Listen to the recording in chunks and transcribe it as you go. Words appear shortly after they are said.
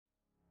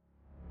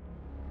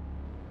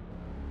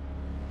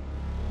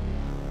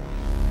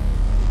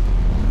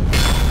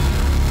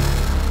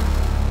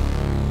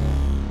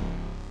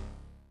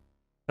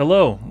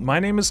Hello,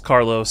 my name is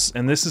Carlos,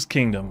 and this is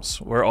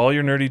Kingdoms, where all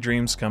your nerdy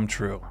dreams come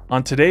true.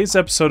 On today's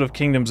episode of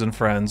Kingdoms and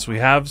Friends, we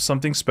have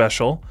something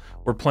special.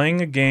 We're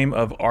playing a game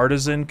of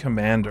Artisan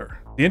Commander.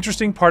 The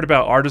interesting part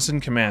about Artisan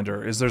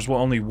Commander is there's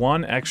only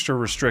one extra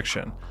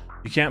restriction.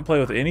 You can't play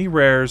with any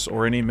rares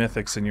or any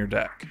mythics in your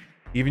deck.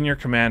 Even your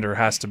commander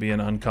has to be an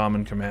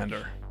uncommon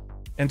commander.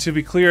 And to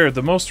be clear,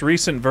 the most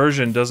recent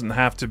version doesn't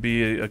have to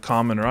be a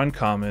common or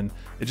uncommon,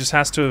 it just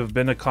has to have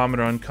been a common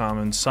or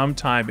uncommon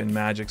sometime in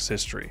Magic's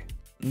history.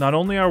 Not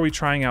only are we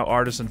trying out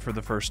Artisan for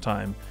the first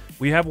time,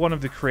 we have one of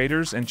the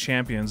creators and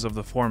champions of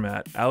the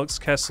format, Alex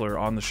Kessler,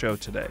 on the show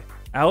today.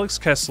 Alex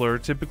Kessler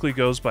typically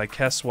goes by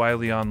Kess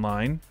Wiley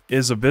online,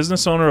 is a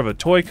business owner of a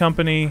toy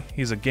company,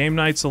 he's a Game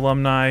Nights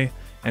alumni,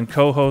 and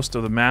co-host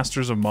of the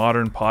Masters of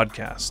Modern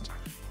podcast.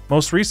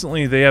 Most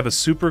recently, they have a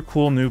super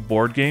cool new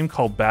board game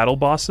called Battle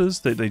Bosses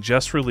that they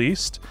just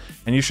released,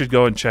 and you should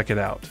go and check it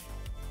out.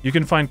 You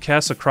can find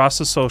Kess across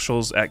the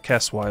socials at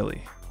Kess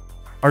Wiley.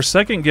 Our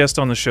second guest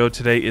on the show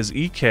today is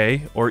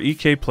EK, or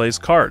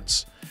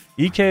EKplayscards.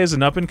 EK is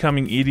an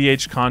up-and-coming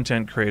EDH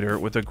content creator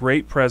with a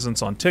great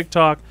presence on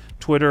TikTok,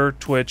 Twitter,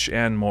 Twitch,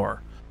 and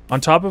more.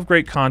 On top of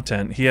great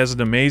content, he has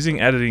an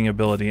amazing editing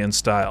ability and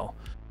style.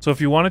 So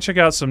if you want to check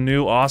out some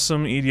new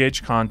awesome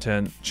EDH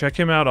content, check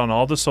him out on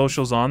all the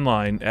socials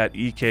online at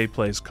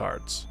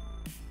EKplayscards.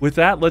 With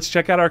that, let's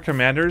check out our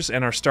commanders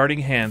and our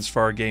starting hands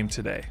for our game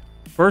today.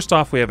 First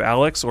off, we have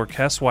Alex or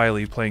Kess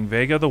Wiley playing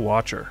Vega the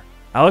Watcher.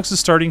 Alex's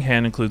starting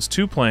hand includes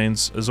 2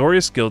 planes,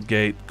 Azorius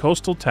Guildgate,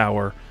 Coastal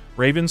Tower,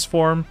 Raven's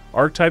Form,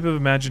 Archetype of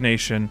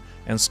Imagination,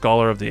 and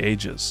Scholar of the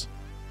Ages.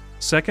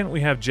 Second,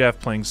 we have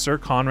Jeff playing Sir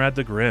Konrad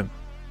the Grim.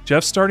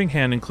 Jeff's starting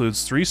hand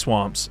includes 3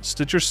 Swamps,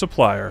 Stitcher's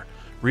Supplier,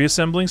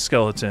 Reassembling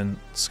Skeleton,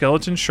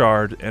 Skeleton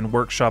Shard, and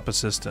Workshop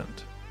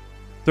Assistant.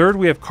 Third,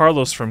 we have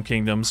Carlos from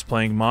Kingdoms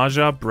playing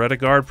Maja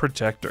Bredegard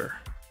Protector.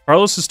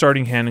 Carlos'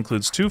 starting hand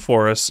includes 2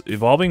 Forests,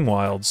 Evolving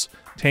Wilds,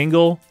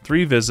 Tangle,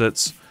 3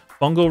 Visits,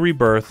 Fungal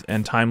Rebirth,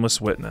 and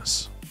Timeless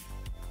Witness.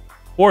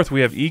 Fourth,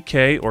 we have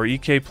EK or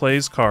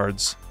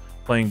EKplayscards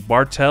playing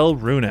Bartel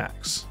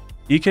Runeaxe.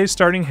 EK's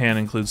starting hand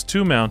includes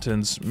 2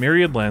 Mountains,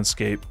 Myriad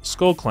Landscape,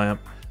 Skullclamp,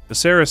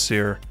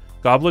 Viscera,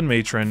 Goblin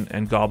Matron,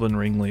 and Goblin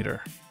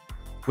Ringleader.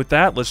 With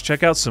that, let's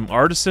check out some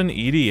Artisan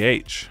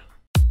EDH.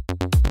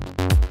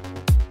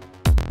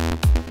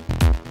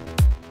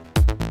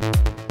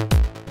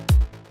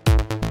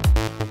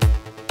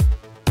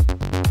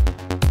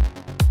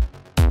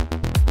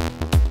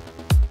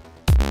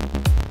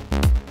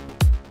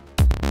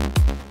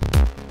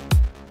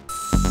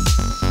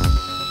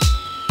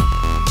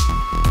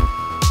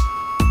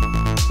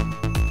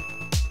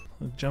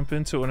 Jump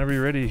into it whenever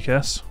you're ready,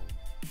 Kess.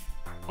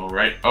 All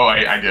right. Oh,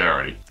 I did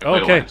already.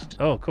 Okay.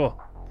 Oh,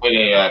 cool.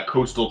 Play a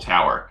Coastal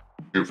Tower.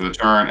 Shoot for the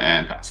turn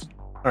and pass.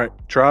 All right,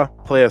 draw,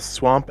 play a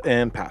swamp,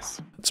 and pass.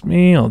 It's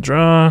me, I'll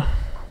draw.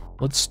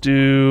 Let's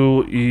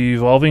do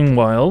Evolving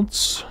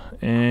Wilds,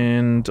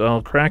 and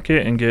I'll crack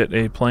it and get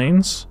a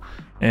Plains,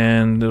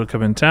 and it'll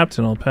come in tapped,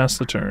 and I'll pass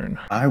the turn.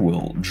 I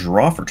will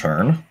draw for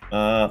turn.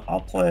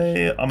 I'll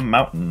play a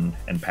mountain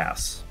and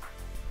pass.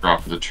 Draw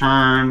for the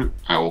turn.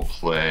 I will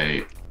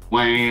play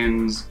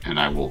Plains, and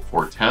I will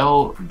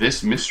foretell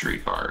this mystery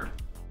card.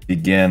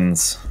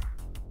 Begins.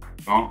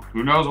 Oh,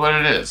 who knows what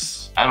it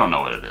is? I don't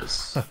know what it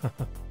is.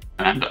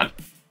 And I'm done.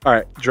 All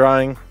right,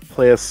 drawing,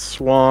 play a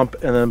swamp,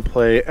 and then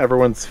play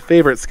everyone's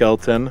favorite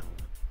skeleton,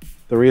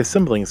 the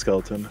Reassembling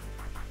Skeleton.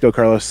 Go,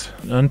 Carlos.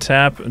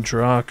 Untap,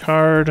 draw a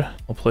card.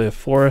 I'll play a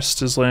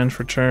Forest as land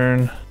for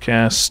turn.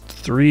 Cast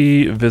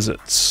 3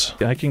 Visits.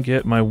 I can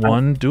get my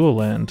 1 dual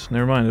land.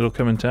 Never mind, it'll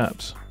come in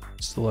taps.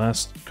 It's the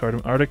last card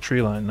of Arctic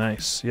Treeline.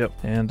 Nice. Yep.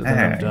 And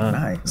then I'm done.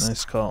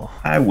 Nice call.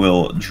 I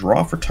will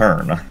draw for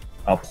turn.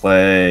 I'll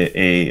play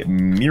a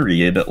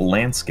Myriad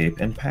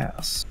Landscape and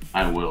pass.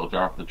 I will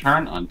draw for the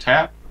turn,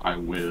 untap. I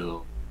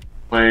will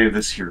play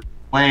this here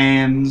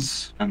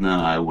Plains, and then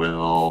I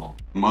will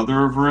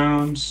Mother of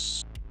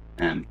Runes,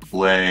 and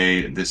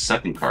play this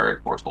second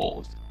card, Force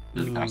Hold,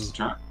 and pass the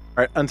turn. All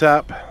right,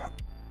 untap,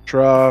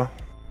 draw.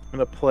 I'm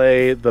going to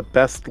play the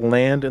best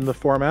land in the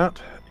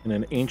format in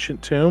an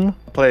Ancient Tomb.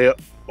 Play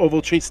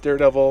Oval Chase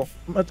Daredevil.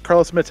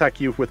 Carlos, I'm going to attack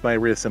you with my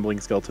Reassembling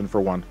Skeleton for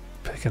 1.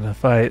 Picking a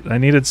fight. I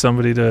needed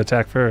somebody to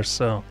attack first,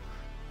 so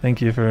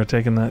thank you for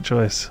taking that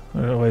choice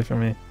away from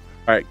me.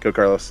 All right, go,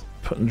 Carlos.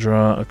 Put and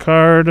draw a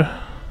card.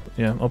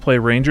 Yeah, I'll play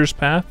Ranger's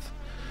Path.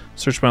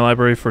 Search my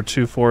library for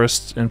 2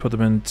 forests and put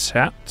them in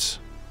tapped.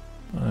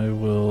 I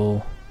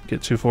will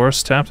get 2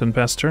 forests tapped and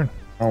pass turn.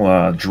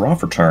 I'll draw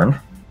for turn.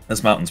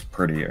 This mountain's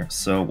prettier,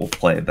 so we'll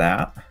play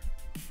that.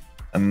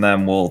 And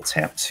then we'll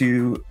tap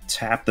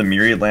the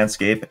Myriad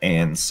Landscape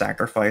and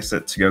sacrifice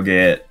it to go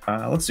get,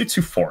 let's do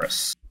 2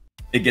 forests.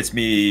 It gets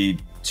me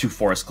 2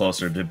 forests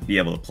closer to be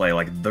able to play,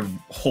 like, the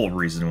whole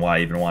reason why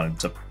I even wanted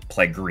to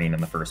play green in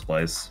the first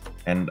place.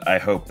 And I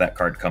hope that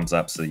card comes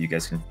up so you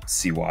guys can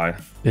see why.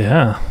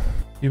 Yeah.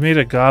 You made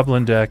a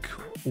goblin deck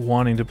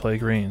wanting to play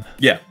green.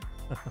 Yeah,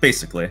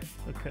 basically.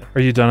 Okay.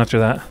 Are you done after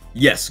that?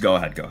 Yes, go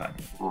ahead.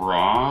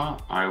 Raw,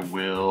 I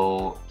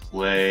will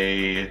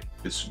play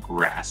this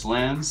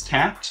grasslands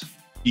tapped.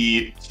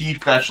 The key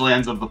fetch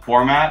lands of the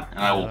format, and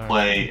I will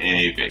play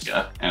a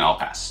Vega, and I'll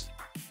pass.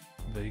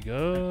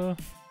 Vega.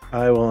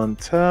 I will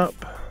untap.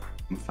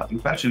 I'm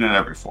fetching in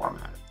every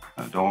format.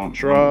 I don't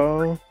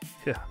Draw.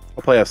 Yeah.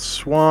 I'll play a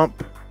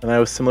swamp, and I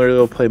will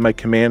similarly play my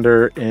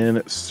commander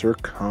in Sir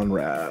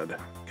Konrad.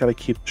 Gotta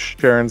keep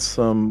sharing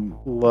some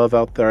love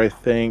out there, I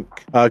think.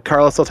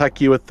 Carlos, I'll attack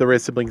you with the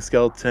Red Sibling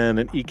Skeleton,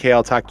 and EK,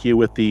 I'll attack you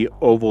with the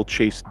Oval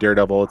Chase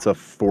Daredevil. It's a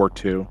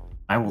 4/2.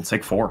 I will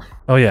take 4.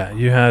 Oh yeah,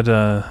 you had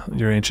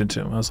your Ancient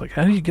Tomb. I was like,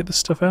 how do you get this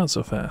stuff out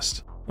so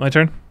fast? My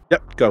turn?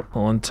 Yep, go.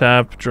 I'll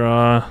untap,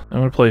 draw. I'm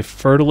going to play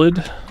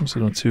Fertilid. I'm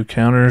sitting on 2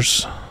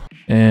 counters.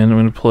 And I'm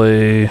going to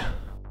play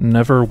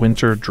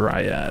Neverwinter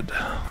Dryad.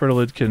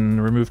 Fertilid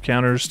can remove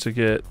counters to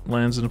get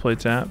lands into play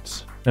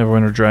tapped.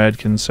 Neverwinter Dryad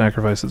can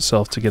sacrifice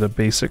itself to get a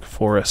basic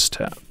forest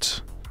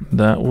tapped.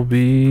 That will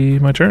be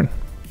my turn.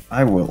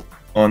 I will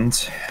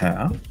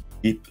untap,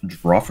 keep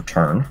draw for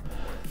turn.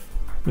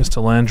 Missed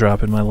a land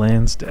drop in my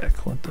lands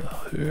deck. What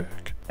the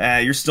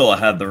heck? You're still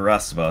ahead of the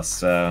rest of us,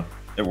 so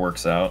it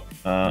works out.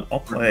 I'll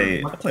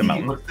play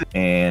Mountain,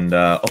 and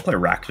I'll play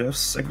Rakdos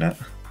Signet,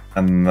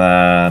 and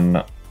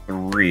then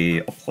 3.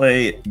 I'll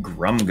play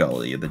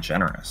Grumgully the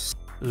Generous.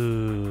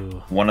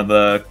 Ooh. One of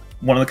the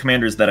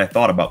commanders that I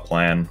thought about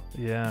playing.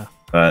 Yeah.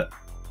 But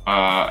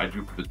I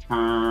do for the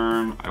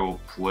turn. I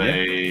will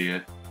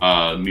play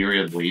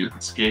Myriad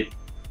Landscape.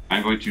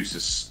 I'm going to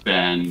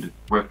suspend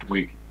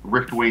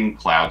Riftwing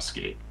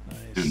Cloudscape,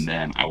 Nice. and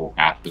then I will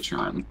pass the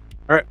turn.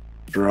 All right,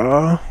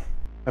 draw.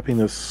 Tapping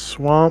the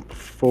swamp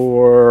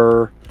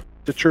for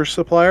Stitcher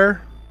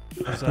Supplier.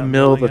 Who's The that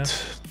mill milling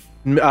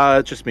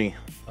that just me.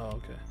 Oh,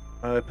 okay.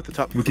 I put the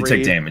top we 3. can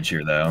take damage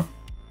here, though.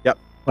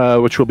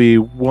 Which will be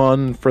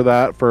 1 for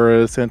that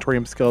for a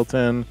Sanatorium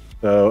Skeleton.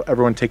 So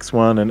everyone takes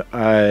 1 and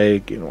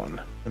I gain 1.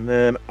 And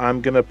then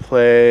I'm gonna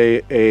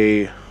play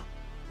a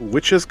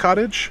Witch's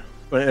Cottage.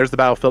 When there's the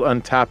battlefield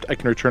untapped, I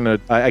can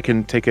return I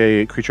can take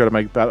a creature out of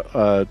my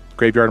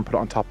graveyard and put it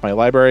on top of my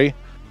library,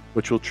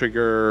 which will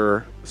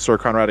trigger Sir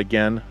Konrad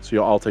again. So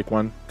you'll all take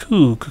 1.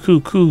 Cool.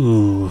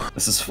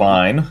 This is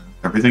fine.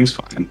 Everything's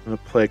fine. I'm gonna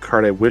play a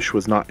card I wish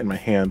was not in my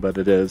hand, but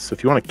it is. So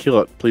if you want to kill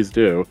it, please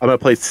do. I'm gonna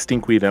play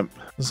Stinkweed Imp.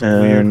 This is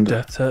a weird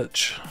death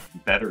touch.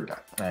 Better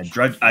die.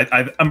 Dredge.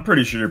 I'm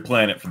pretty sure you're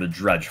playing it for the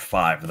Dredge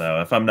 5,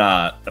 though. If I'm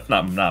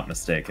not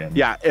mistaken.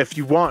 Yeah, if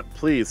you want,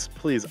 please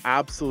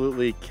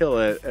absolutely kill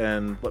it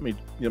and let me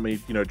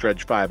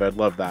dredge 5. I'd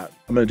love that.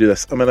 I'm gonna do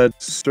this. I'm gonna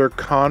Sir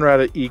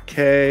Konrad at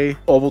EK,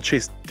 Oval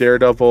Chase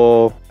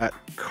Daredevil at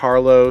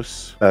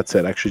Carlos. That's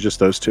it. Actually, just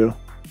those 2.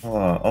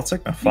 I'll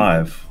take my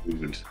 5.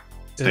 Dude,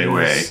 stay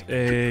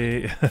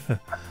away.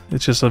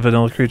 It's just a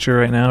vanilla creature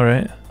right now,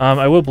 right?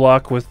 I will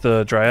block with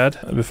the Dryad.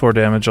 Before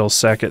damage, I'll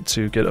sack it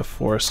to get a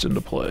forest into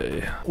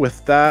play.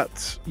 With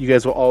that, you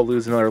guys will all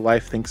lose another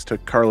life thanks to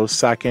Carlos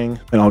sacking,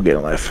 and I'll gain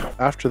a life.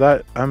 After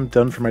that, I'm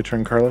done for my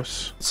turn,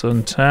 Carlos. So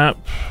untap,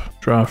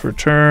 draw for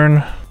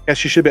turn.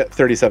 Yes, you should be at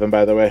 37,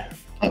 by the way.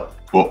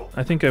 Cool.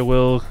 I think I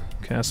will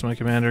cast my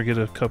commander, get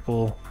a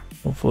couple,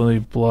 hopefully,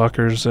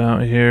 blockers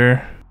out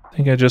here. I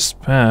think I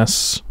just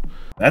pass.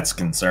 That's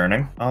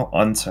concerning. I'll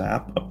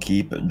untap,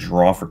 upkeep,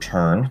 draw for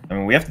turn. I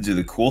mean, we have to do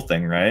the cool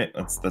thing, right?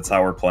 That's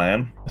how we're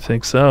playing. I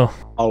think so.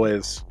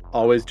 Always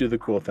do the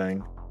cool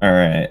thing. All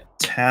right.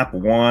 Tap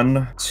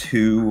 1,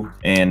 2,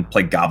 and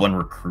play Goblin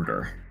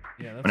Recruiter.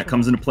 Yeah, When it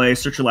comes into play,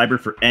 search your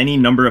library for any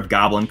number of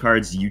goblin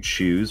cards you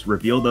choose.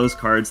 Reveal those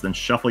cards, then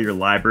shuffle your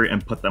library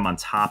and put them on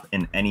top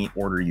in any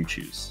order you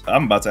choose.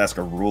 I'm about to ask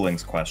a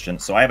rulings question.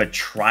 So I have a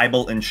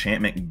tribal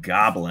enchantment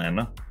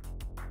goblin.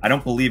 I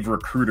don't believe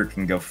Recruiter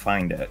can go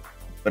find it,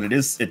 but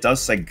it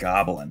does say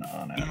goblin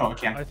on it. No, it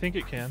can't. I think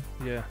it can.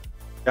 Yeah.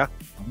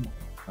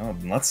 Oh,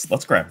 let's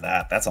grab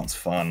that. That sounds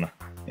fun.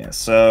 Yeah,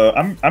 so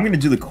I'm gonna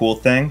do the cool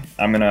thing.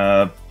 I'm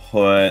gonna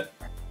put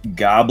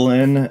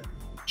Goblin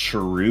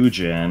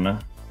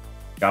Cherugian,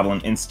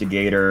 Goblin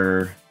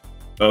Instigator,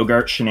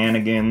 Bogart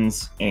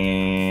Shenanigans,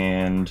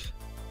 and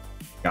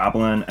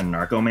Goblin and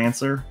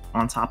Narcomancer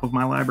on top of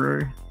my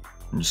library.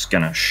 I'm just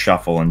gonna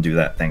shuffle and do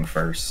that thing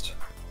first.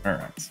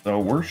 Alright, so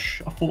we're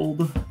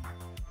shuffled.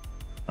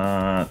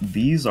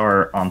 These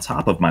are on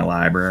top of my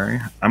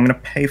library. I'm gonna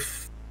pay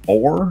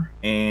 4,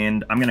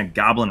 and I'm gonna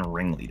Goblin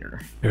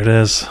Ringleader. Here it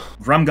is.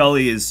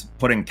 Grumgully is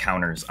putting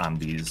counters on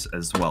these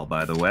as well,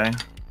 by the way,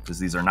 because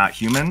these are not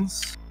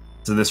humans.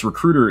 So this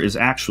Recruiter is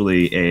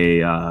actually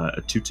a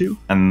 2/2,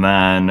 and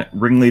then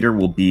Ringleader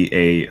will be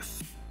a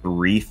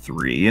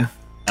 3/3.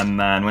 And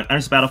then when it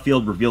enters the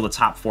battlefield, reveal the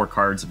top 4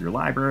 cards of your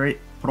library.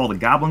 Put all the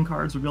Goblin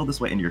cards revealed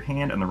this way into your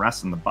hand, and the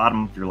rest in the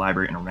bottom of your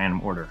library in a random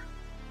order.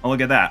 Oh,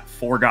 look at that,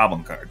 4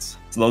 Goblin cards.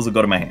 So those will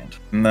go to my hand.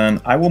 And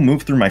then I will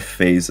move through my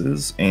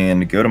phases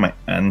and go to my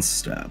end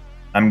step.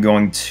 I'm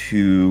going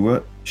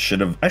to I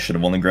should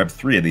have only grabbed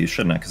 3 of these,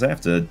 shouldn't I? Because I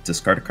have to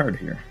discard a card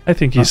here. I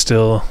think you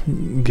still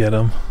get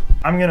them.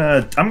 I'm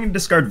gonna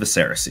discard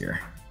Viserys here.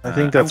 I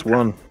think that's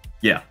 1.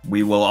 Yeah,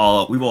 we will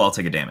all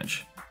take a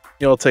damage.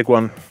 You'll take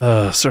 1.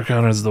 Sir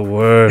Conrad's the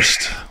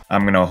worst.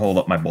 I'm gonna hold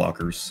up my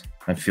blockers.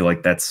 I feel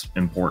like that's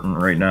important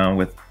right now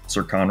with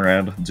Sir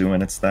Konrad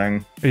doing its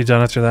thing. Are you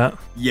done after that?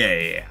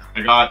 Yeah.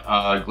 I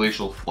got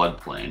Glacial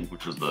Floodplain,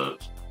 which is the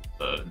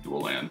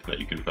dual land that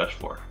you can fetch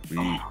for.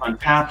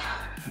 Untap,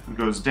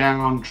 goes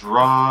down,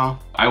 draw.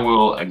 I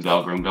will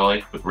exile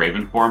Grimgully with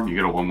Raven form. You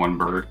get a 1/1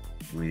 bird.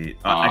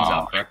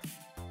 Exile, correct?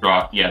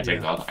 Draw, yeah, it's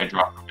exile. I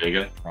draw from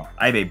Vega.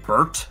 I have a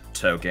Burt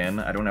token.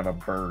 I don't have a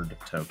bird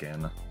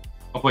token.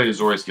 I'll play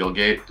Azorius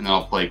Guildgate, and then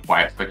I'll play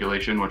Quiet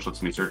Speculation, which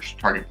lets me search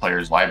target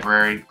player's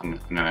library. I'm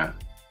gonna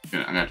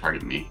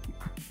target me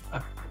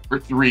for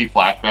 3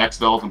 flashback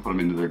spells and put them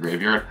into their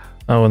graveyard.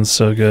 That one's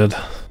so good.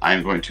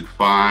 I'm going to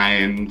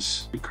find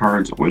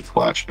cards with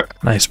flashback.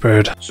 Nice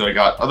bird. So I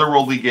got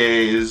Otherworldly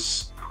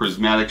Gaze,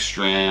 Prismatic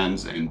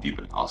Strands, and Deep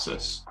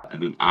Analysis.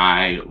 And then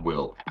I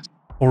will pass.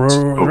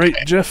 Right,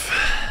 Jeff.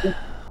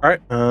 All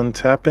right,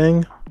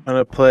 untapping. I'm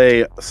gonna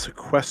play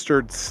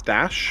Sequestered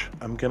Stash.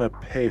 I'm gonna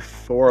pay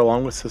 4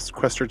 along with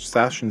Sequestered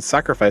Stash and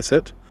sacrifice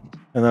it.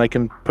 And then I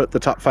can put the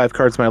top 5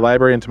 cards of my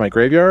library into my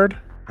graveyard.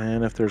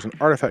 And if there's an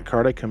artifact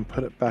card, I can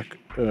put it back.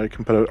 I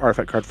can put an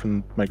artifact card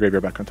from my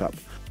graveyard back on top.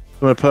 I'm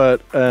gonna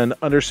put an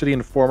Undercity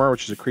Informer,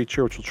 which is a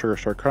creature, which will trigger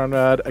Sir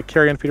Konrad. A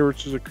Carrion Feeder,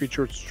 which is a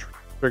creature, which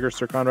triggers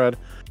Sir Konrad.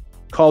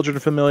 Cauldron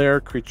Familiar,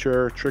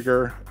 creature,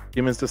 trigger.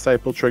 Demon's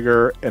Disciple,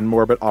 trigger, and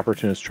Morbid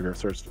Opportunist, trigger.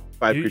 So there's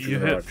 5 creatures. You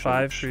hit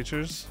 5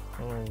 creatures?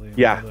 Holy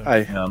yeah,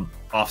 mother.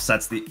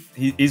 Offsets the.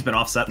 He's been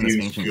offsetting this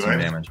ancient team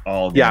damage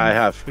all game. Yeah, I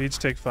have. We each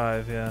take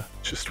 5, yeah.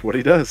 Just what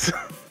he does.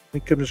 I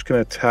think I'm just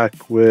gonna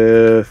attack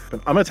with. I'm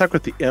gonna attack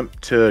with the Imp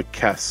to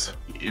Kess.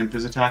 The Imp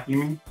is attacking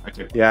me? I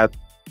take one. Yeah,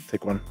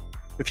 take 1.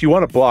 If you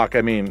want to block,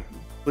 I mean,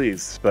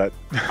 please, but.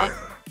 I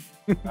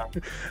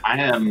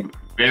am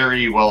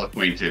very well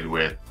acquainted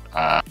with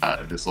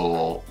this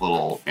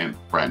little imp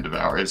friend of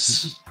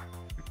ours.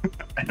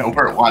 I know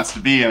where it wants to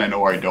be, and I know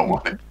where I don't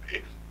want it to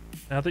be.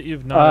 Now that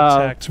you've not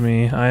attacked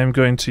me, I am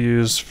going to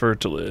use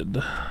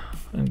Fertilid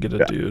and get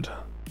a dude.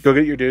 Go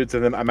get your dudes,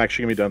 and then I'm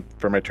actually gonna be done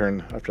for my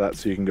turn after that,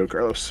 so you can go,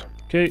 Carlos.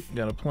 Okay,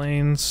 got a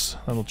Plains.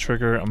 That'll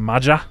trigger a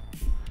Maja.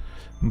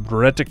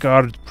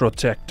 Breticard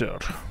Protector.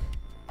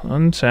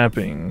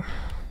 Untapping.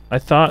 I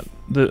thought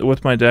that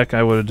with my deck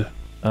I would...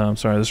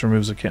 sorry, this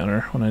removes a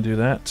counter when I do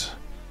that.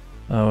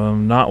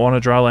 Not want to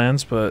draw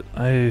lands, but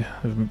I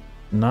am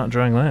not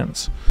drawing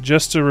lands.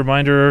 Just a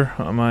reminder,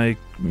 my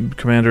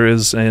commander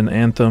is an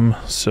Anthem,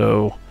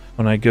 so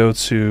when I go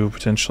to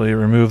potentially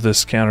remove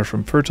this counter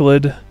from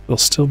Fertilid, it'll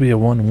still be a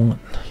 1/1.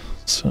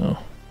 So,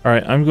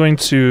 alright, I'm going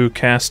to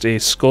cast a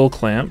Skull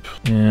Clamp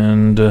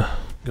and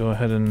go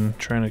ahead and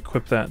try and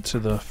equip that to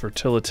the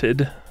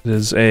Fertilitid. It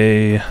is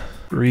a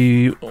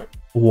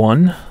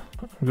 3/1.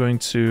 I'm going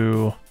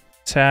to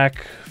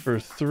attack for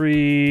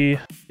 3.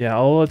 Yeah,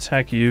 I'll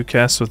attack you,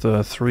 cast with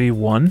a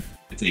 3/1.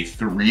 It's a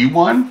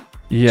 3/1?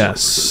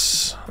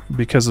 Yes,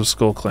 because of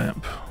Skull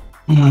Clamp.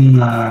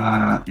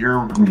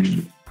 You're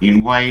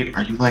in white.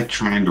 Are you like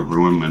trying to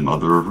ruin my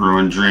Mother of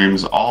Ruin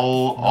dreams?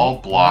 I'll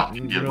block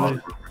and give up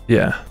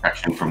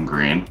protection from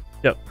green.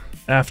 Yep.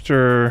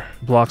 After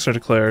blocks are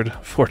declared,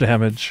 4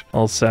 damage, I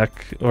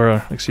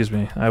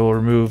will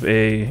remove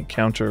a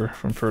counter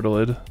from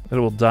Fertilid. It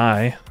will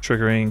die,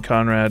 triggering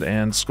Konrad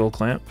and Skull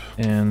Clamp,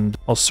 and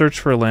I'll search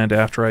for a land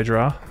after I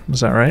draw.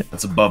 Is that right?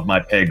 That's above my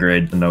pay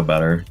grade to know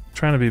better.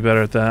 Trying to be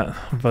better at that,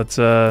 but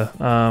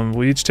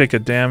we each take a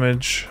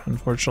damage,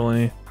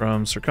 unfortunately,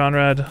 from Sir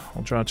Konrad.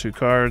 I'll draw 2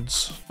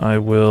 cards. I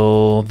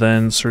will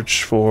then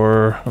search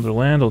for another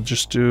land. I'll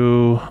just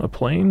do a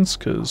Plains,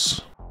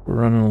 because we're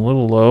running a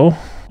little low.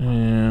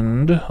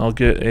 And I'll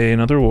get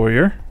another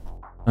warrior.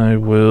 I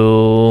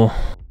will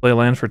play a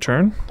land for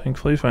turn.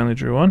 Thankfully, finally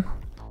drew one.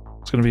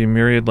 It's going to be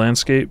Myriad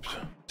Landscape.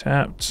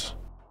 Tapped.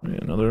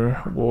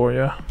 Another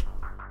warrior.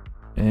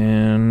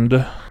 And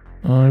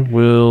I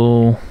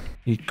will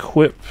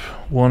equip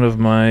one of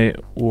my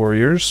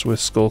warriors with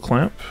Skull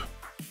Clamp.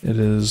 It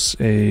is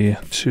a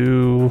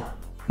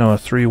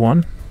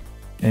 3/1.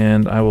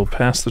 And I will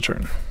pass the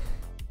turn.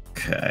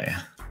 Okay.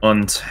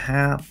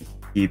 Untap.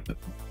 Keep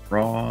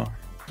draw.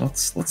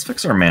 Let's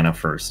fix our mana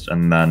first,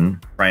 and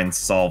then try and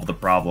solve the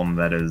problem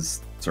that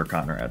is Sir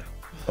Konrad.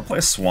 I'll play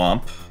a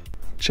Swamp.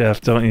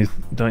 Jeff, don't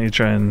you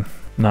try and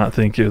not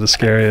think you're the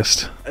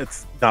scariest.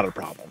 It's not a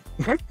problem.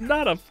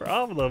 Not a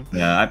problem.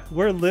 Yeah,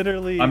 we're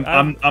literally.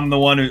 I'm the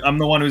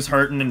one who's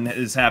hurting and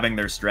is having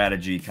their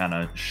strategy kind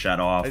of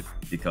shut off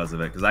because of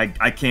it. Because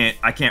I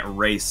can't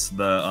race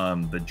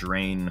the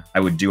drain I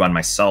would do on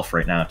myself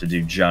right now to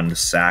do Jund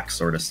sack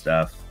sort of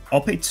stuff. I'll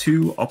pay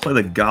 2. I'll play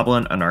the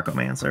Goblin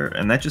Anarchomancer,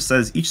 and that just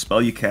says each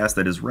spell you cast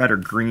that is red or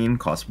green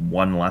costs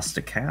 1 less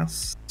to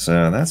cast.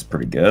 So that's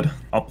pretty good.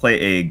 I'll play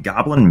a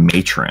Goblin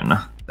Matron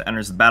that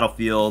enters the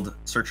battlefield.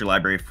 Search your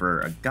library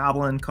for a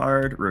Goblin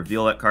card,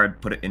 reveal that card,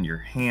 put it in your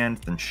hand,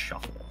 then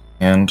shuffle.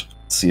 And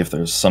see if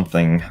there's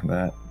something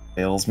that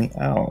bails me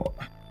out.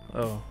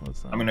 Oh,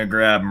 what's that? I'm gonna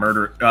grab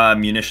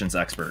Munitions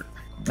Expert.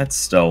 That's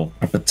still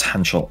a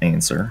potential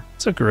answer.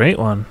 It's a great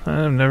one.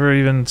 I've never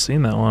even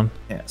seen that one.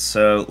 Yeah,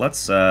 so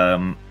let's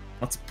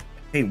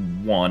pay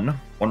one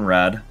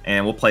red,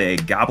 and we'll play a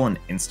Goblin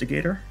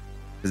Instigator.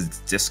 because it's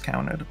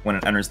discounted. When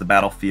it enters the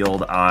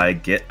battlefield, I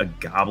get a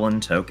goblin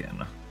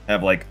token. I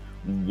have like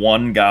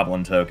 1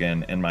 goblin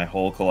token in my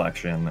whole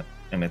collection,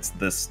 and it's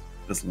this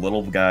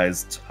little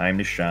guy's time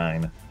to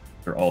shine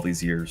for all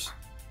these years.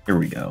 Here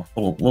we go.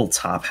 Little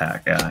top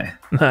hat guy.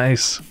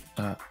 Nice.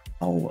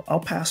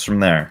 I'll pass from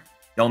there.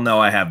 Y'all know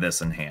I have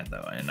this in hand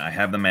though, and I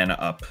have the mana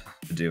up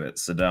to do it,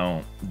 so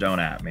don't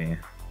at me.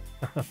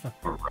 All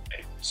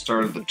right.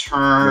 Start of the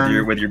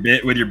turn. With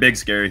your big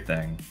scary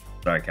thing.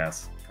 Sorry,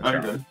 Cass.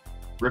 Okay.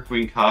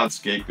 Ripwing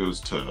Codscape goes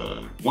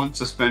to 1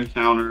 suspend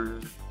counter.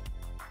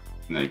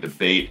 And they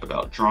debate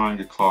about drawing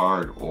a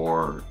card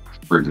or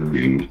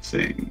triggering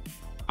thing.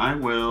 I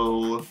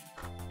will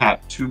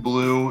tap 2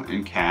 blue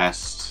and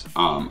cast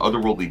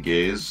Otherworldly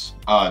Gaze.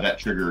 That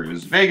trigger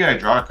is Vega. I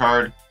draw a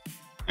card.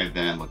 I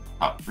then look at the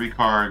top 3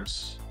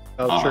 cards.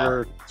 I'll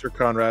trigger Sir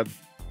Konrad.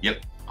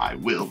 Yep. I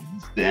will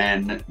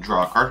then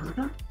draw a card for the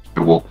turn. I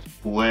will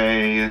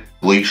play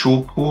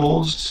Glacial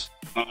Pools.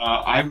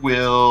 I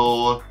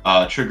will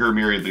trigger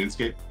Myriad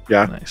Landscape.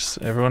 Yeah. Nice.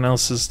 Everyone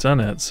else has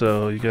done it,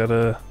 so you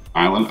gotta...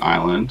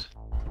 Island.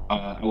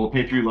 I will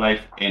pay 3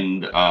 life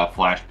and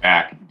flash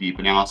back Deep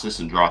Analysis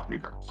and draw 3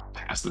 cards.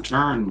 Pass the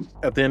turn.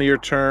 At the end of your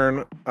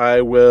turn,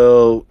 I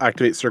will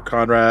activate Sir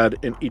Konrad,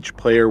 and each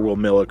player will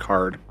mill a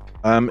card.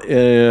 I'm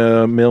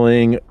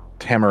milling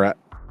Tamaret,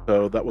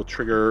 so that will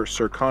trigger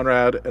Sir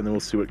Konrad, and then we'll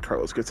see what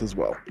Carlos gets as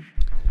well.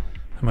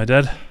 Am I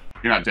dead?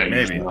 You're not dead.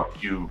 Maybe.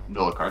 You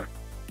mill a card.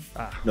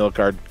 Mill a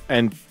card,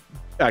 and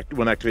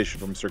 1 activation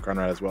from Sir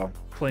Konrad as well.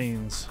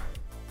 Planes.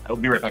 I'll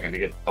be right back. I need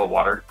to get a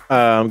water.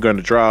 I'm going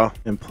to draw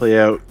and play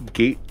out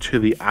Gate to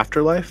the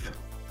Afterlife.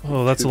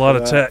 Oh, that's a lot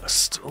of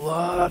text. A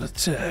lot of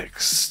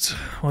text.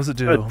 What does it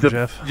do,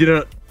 Jeff? You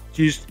know,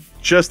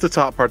 just the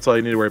top part's all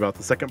you need to worry about.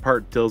 The second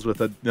part deals with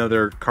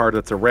another card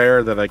that's a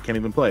rare that I can't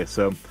even play.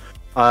 So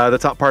the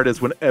top part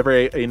is whenever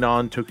a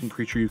non-token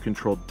creature you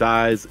control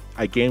dies,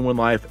 I gain 1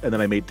 life, and then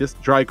I may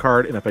draw a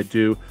card, and if I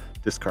do,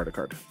 discard a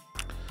card.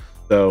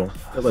 So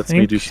it lets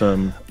me do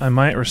some... I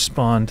might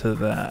respond to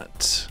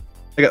that.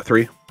 I got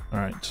 3. All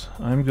right.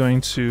 I'm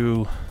going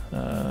to,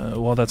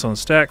 while that's on the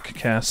stack,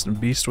 cast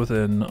Beast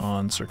Within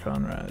on Sir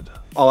Konrad.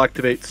 I'll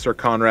activate Sir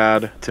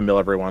Konrad to mill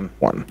everyone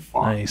 1.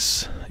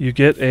 Nice. You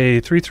get a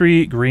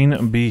 3/3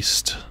 green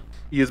beast.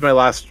 Use my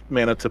last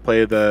mana to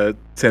play the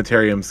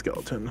Sanitarium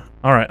Skeleton.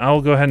 All right.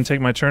 I'll go ahead and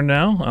take my turn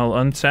now. I'll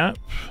untap.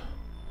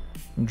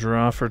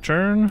 Draw for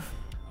turn.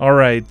 All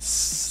right,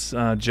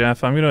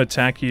 Jeff, I'm going to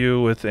attack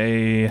you with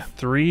a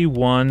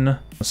 3/1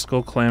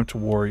 Skull Clamped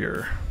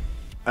Warrior.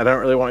 I don't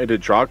really want you to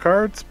draw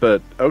cards,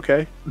 but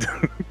okay.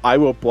 I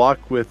will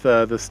block with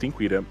the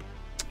Stinkweed Imp.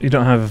 You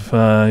don't have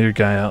your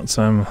guy out,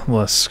 so I'm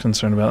less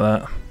concerned about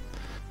that.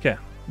 Okay,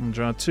 I'm going to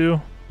draw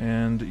 2,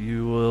 and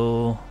you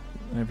will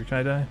have your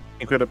guy die.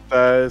 Stinkweed Imp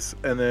dies,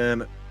 and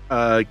then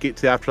Gate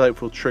to the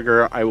Afterlife will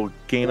trigger. I will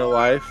gain a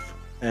life,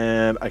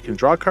 and I can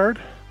draw a card.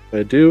 If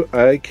I do,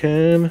 I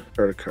can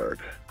start a card.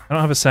 I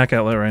don't have a sack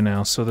outlet right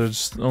now, so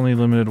there's only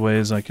limited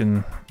ways I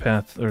can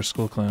path or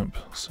Skull Clamp,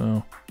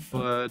 so...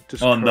 because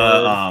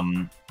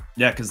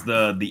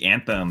the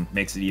Anthem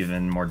makes it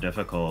even more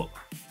difficult.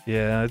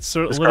 Yeah, it's a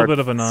little bit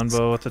of a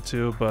non-bow with the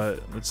 2,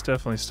 but it's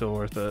definitely still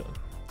worth it.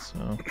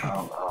 So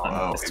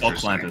Skull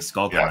Clamp is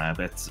Skull Clamp.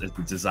 It's a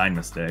design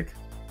mistake.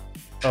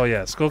 Oh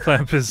yeah, Skull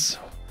Clamp is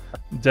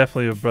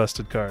definitely a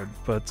busted card,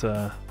 but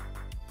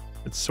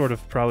it's sort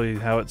of probably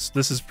how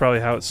this is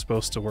probably how it's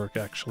supposed to work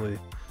actually.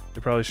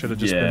 It probably should have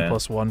just been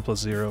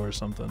 +1/+0 or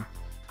something.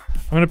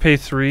 I'm going to pay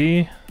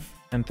 3,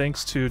 and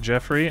thanks to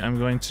Jeffrey, I'm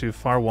going to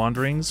Far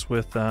Wanderings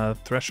with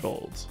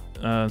Threshold.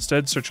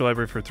 Instead, search your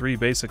library for 3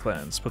 basic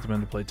lands. Put them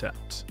into play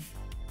tapped.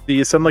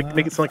 You sound like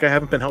make it sound like I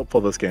haven't been helpful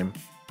this game.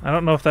 I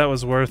don't know if that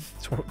was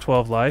worth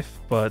 12 life,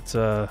 but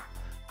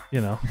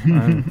you know,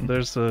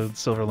 there's a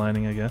silver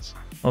lining, I guess.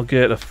 I'll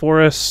get a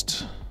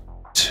forest,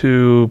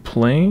 2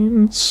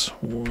 plains,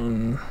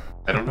 1.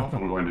 I don't know if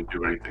I'm going to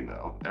do anything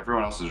though.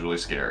 Everyone else is really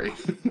scary.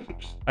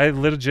 I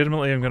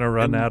legitimately am going to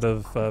run out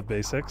of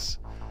basics.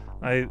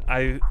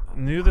 I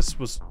knew this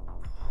was,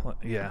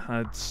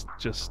 yeah, it's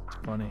just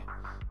funny.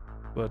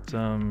 But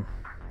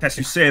As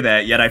you say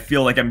that, yet I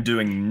feel like I'm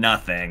doing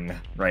nothing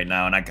right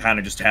now, and I kind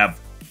of just have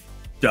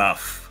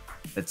stuff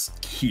that's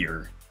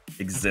here,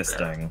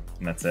 existing,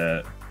 and that's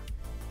it.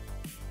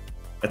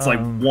 It's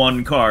like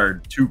 1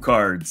 card, 2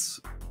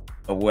 cards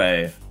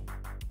away,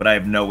 but I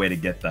have no way to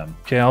get them.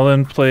 Okay, I'll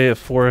then play a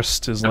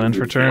forest as land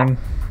for turn.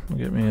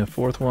 Get me a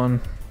 4th one.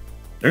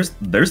 There's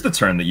the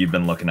turn that you've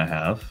been looking to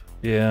have.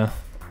 Yeah,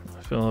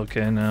 I feel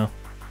okay now.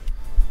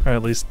 Or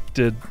at least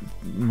did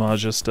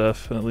Maja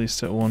stuff, at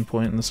least at one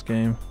point in this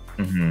game.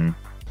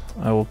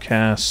 I will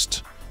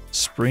cast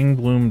Spring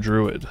Bloom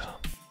Druid,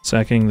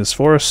 sacking this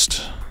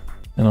forest,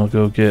 and I'll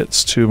go get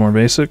 2 more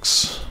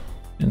basics.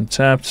 And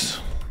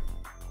tapped.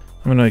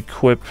 I'm going to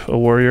equip a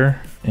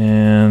warrior,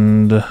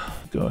 and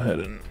go ahead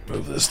and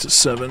move this to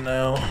 7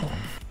 now.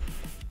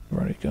 I've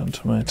already gone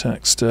to my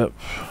attack step.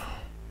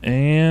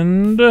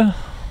 And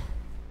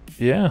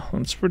Yeah,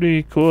 that's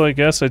pretty cool, I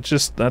guess.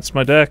 That's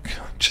my deck.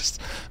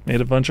 Just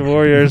made a bunch of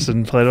warriors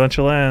and played a bunch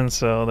of lands,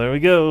 so there we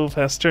go,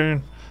 fast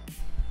turn.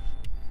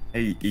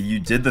 Hey,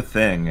 you did the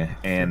thing,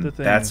 and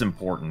that's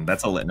important.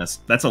 That's a litmus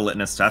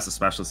test,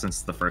 especially since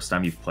it's the first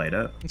time you've played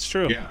it. It's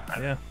true.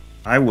 Yeah.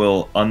 I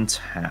will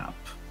untap,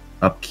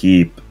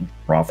 upkeep,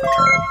 draw for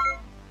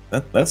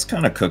turn. That's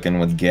kind of cooking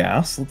with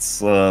gas.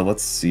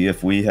 Let's see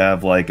if we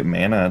have like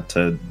mana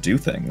to do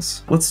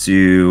things. Let's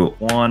do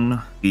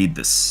 1, feed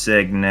the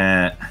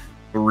signet.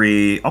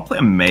 3, I'll play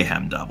a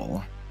mayhem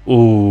double.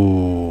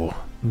 Ooh,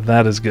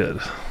 that is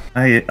good.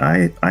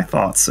 I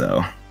thought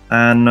so.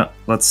 And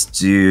let's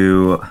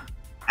do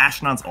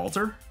Ashnod's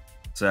Altar.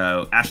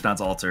 So Ashnod's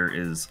Altar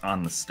is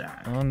on the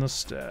stack. On the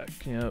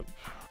stack, yep.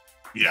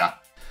 Yeah.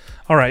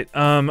 All right,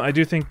 I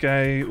do think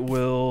I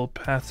will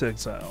Path to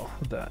Exile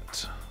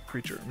that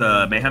creature.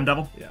 The Mayhem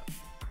Devil? Yeah.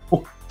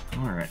 Oh.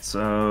 Alright,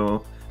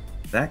 so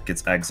that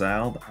gets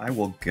exiled. I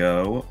will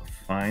go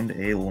find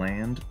a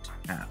land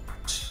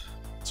tapped.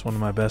 It's one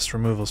of my best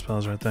removal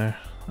spells right there.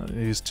 I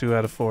used 2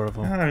 out of 4 of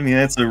them. I mean,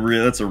 that's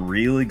a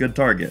really good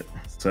target.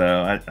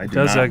 So I do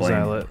does not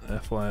exile blame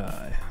it,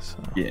 FYI.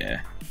 So.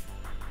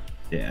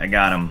 Yeah, I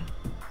got him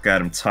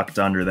tucked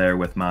under there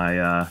with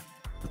my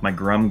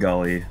Grum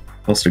Gully.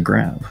 Supposed to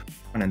grab.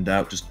 When in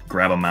doubt, just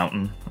grab a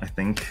mountain, I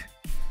think.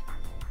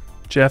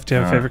 Jeff, do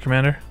you have a favorite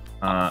commander?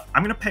 I'm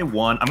gonna pay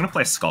 1. I'm gonna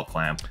play Skull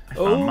Clamp. I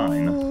found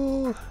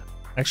mine.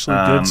 Actually,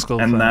 good Skull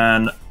Clamp. And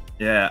then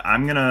yeah,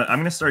 I'm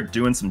gonna start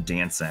doing some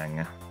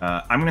dancing.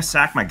 I'm gonna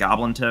sack my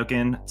Goblin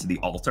token to the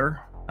altar.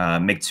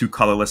 Make 2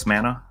 colorless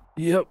mana.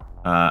 Yep.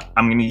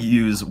 I'm going to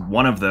use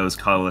one of those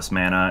colorless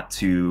mana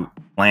to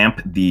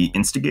clamp the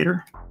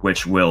Instigator,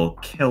 which will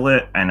kill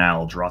it, and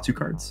I'll draw 2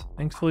 cards.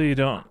 Thankfully,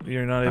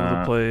 you're not able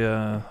to play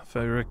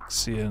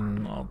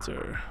Phyrexian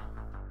Altar.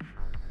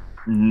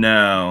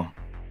 No,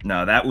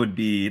 that would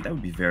be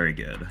very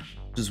good.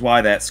 Which is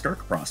why that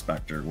Skirk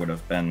Prospector would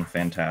have been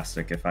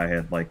fantastic if I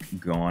had like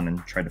gone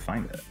and tried to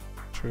find it.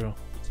 True.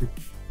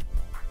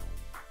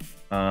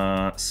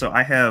 So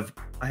I have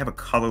a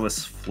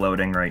colorless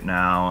floating right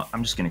now.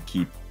 I'm just gonna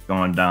keep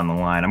going down the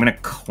line. I'm gonna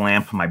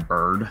clamp my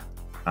bird,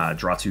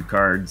 draw 2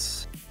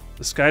 cards.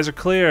 The skies are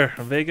clear.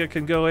 Vega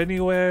can go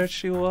anywhere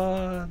she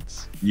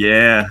wants.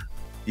 Yeah,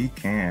 he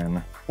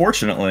can.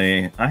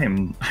 Fortunately, I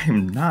am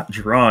not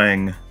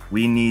drawing.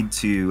 We need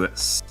to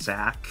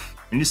sack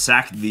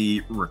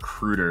the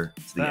recruiter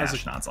to the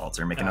Ashnod's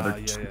Altar. Make another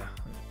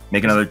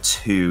make another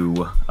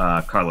 2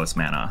 colorless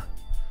mana.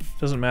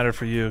 Doesn't matter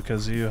for you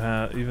because you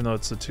have, even though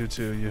it's a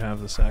 2/2, you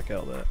have the sack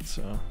outlet.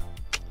 So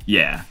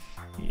yeah.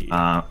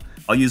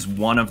 I'll use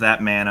 1 of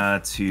that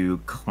mana to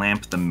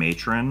clamp the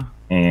Matron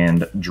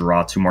and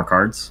draw 2 more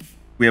cards.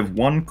 We have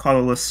 1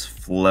 colorless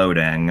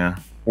floating.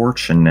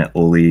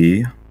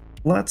 Fortunately,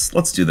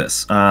 let's do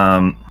this.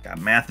 God,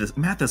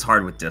 math is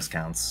hard with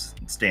discounts.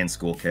 Stay in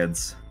school,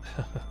 kids.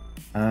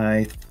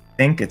 I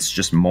think it's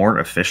just more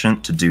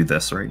efficient to do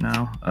this right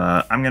now.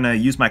 I'm gonna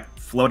use my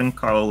floating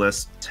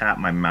colorless, tap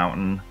my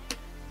mountain,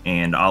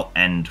 and I'll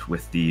end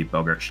with the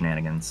Bogart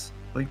shenanigans.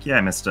 Like, yeah,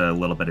 I missed a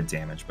little bit of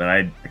damage, but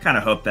I kind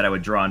of hoped that I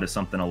would draw into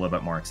something a little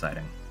bit more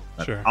exciting.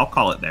 But sure. I'll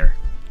call it there.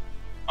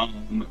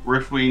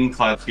 Riftwing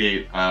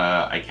Cloudscape,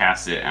 I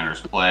cast it,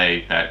 enters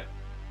play, that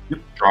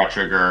draw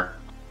trigger,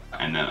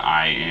 and then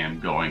I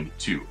am going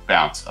to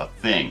bounce a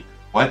thing.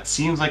 What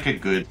seems like a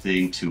good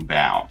thing to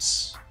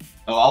bounce?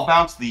 Oh, I'll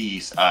bounce the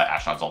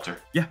Ashnod's Altar.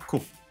 Yeah,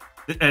 cool.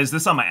 Is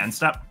this on my end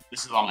step?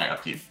 This is on my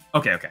upkeep.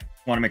 Okay.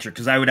 Want to make sure,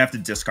 because I would have to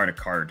discard a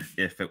card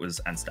if it was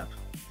end step.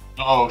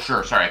 Oh,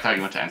 sure. Sorry, I thought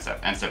you went to end step.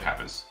 End step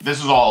happes. This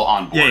is all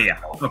on board. Yeah.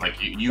 Okay.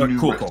 Like, you knew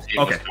cool.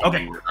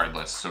 Okay.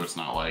 Regardless, so it's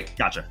not like...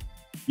 Gotcha.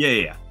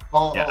 Yeah.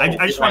 Oh,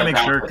 I just want to make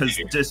sure, because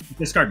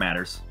discard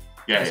matters.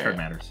 Discard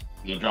matters.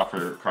 You draw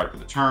for a card for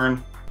the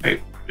turn. I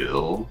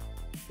will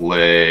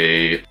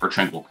play for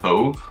Tranquil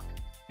Cove,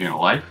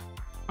 life.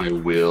 I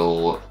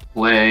will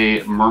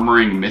play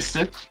Murmuring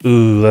Mystic.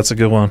 Ooh, that's a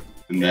good one.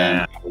 And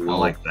then I will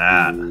like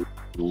that.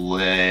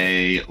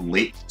 Play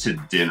Late to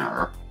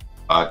Dinner,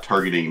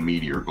 targeting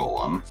Meteor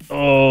Golem.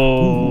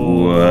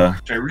 Oh.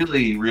 Which I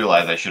really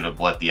realized I should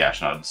have let the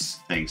Ashnod's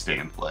thing stay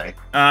in play.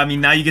 I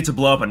mean, now you get to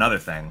blow up another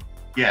thing.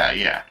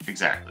 Yeah,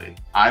 exactly.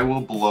 I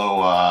will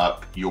blow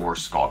up your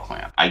Skull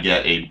Clamp. I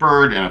get a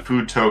bird and a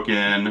food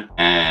token,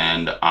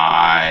 and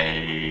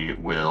I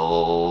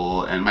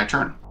will end my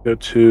turn. Go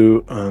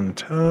to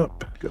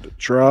untap, go to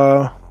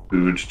draw.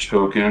 Food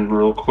token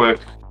real quick.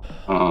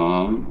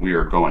 We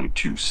are going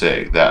to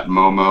say that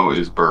Momo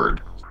is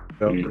bird.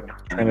 Trying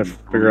to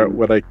figure out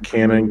what I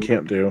can and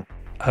can't do.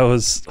 I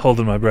was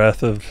holding my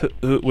breath of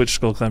which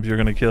Skull Clamp you're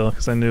going to kill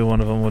because I knew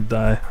one of them would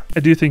die. I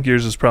do think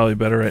yours is probably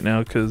better right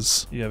now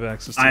because you have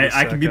access to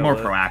I can be more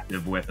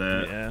proactive with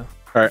it. Yeah.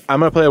 All right,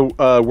 I'm going to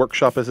play a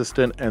workshop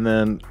assistant, and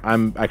then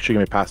I'm actually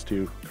going to pass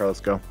to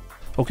Carlos. Go.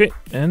 Okay,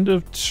 end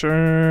of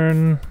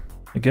turn.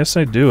 I guess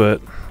I do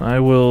it. I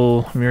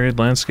will Myriad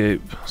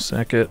Landscape,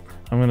 sack it.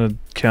 I'm going to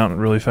count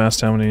really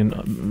fast how many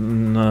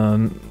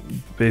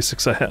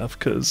basics I have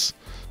because...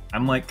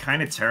 I'm like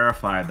kind of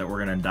terrified that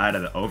we're going to die to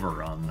the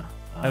overrun.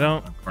 I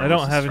don't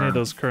have any of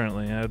those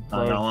currently. Not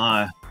gonna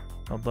lie.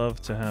 I'd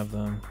love to have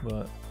them,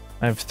 but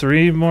I have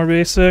 3 more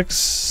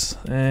basics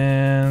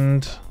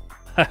and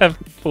I have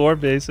 4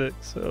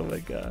 basics. Oh my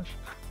gosh.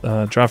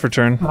 Draw for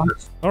turn.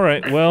 All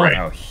right,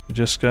 well, we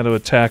just got to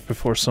attack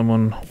before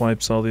someone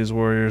wipes all these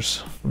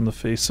warriors from the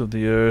face of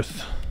the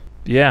earth.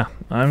 Yeah,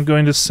 I'm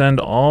going to send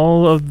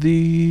all of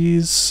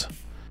these.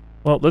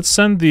 Well, let's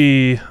send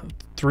the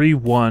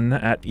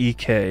 3-1 at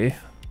EK,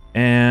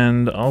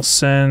 and I'll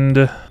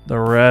send the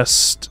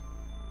rest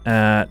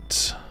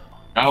at.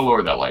 Gotta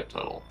lower that life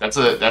total. That's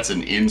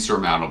an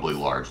insurmountably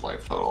large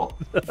life total.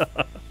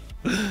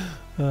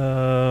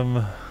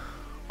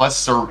 Plus,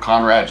 Sir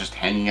Konrad just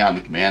hanging out in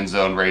the command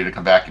zone, ready to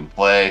come back and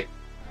play.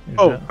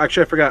 Oh,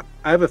 actually, I forgot.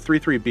 I have a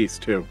 3/3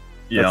 beast too.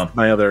 Yeah, that's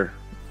my other.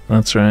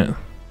 That's right.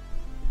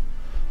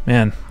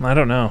 Man, I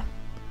don't know.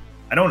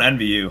 I don't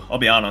envy you. I'll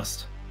be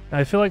honest.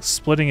 I feel like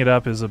splitting it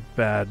up is a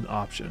bad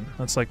option.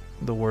 That's like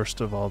the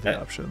worst of all the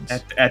options.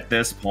 At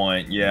this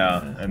point,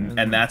 yeah.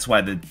 And that's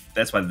why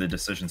the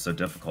decision's so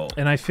difficult.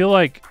 And I feel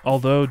like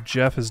although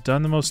Jeff has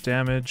done the most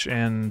damage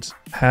and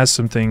has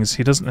some things,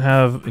 he doesn't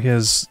have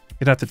his.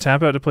 He'd have to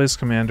tap out to play his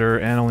commander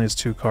and only has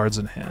 2 cards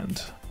in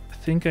hand. I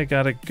think I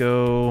gotta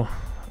go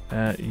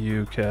at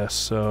you, Cass.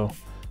 So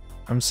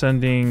I'm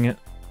sending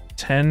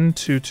 10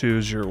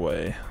 2/2s your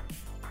way.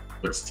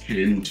 That's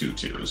 10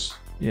 2/2s.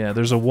 Yeah,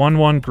 there's a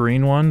 1/1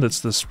 green one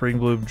that's the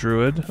Springbloom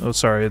Druid. Oh,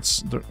 sorry,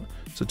 it's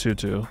a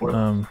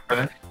 2/2.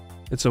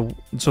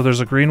 So there's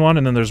a green one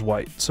and then there's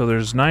white. So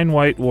there's 9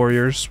 white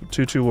warriors,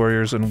 2/2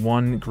 warriors, and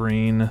 1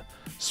 green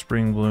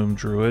Springbloom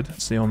Druid.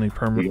 It's the only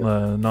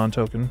permanent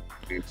non-token.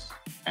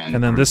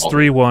 And then this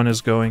 3/1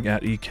 is going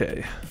at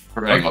EK.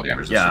 Preventing all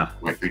damage. Yeah.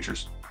 White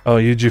creatures. Oh,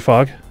 you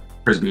fog?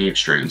 Prismatic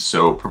strains.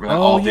 So prevent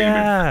all damage.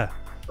 Yeah.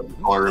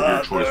 Color of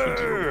your choice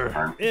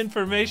for 2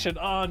 information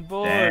on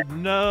board.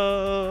 Damn.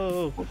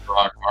 No. We'll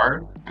draw a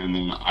card, and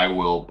then I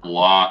will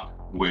block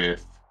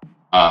with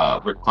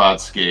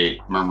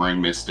Cloudscape,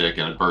 Murmuring Mystic,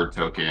 and a bird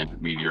token,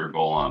 Meteor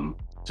Golem,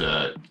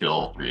 to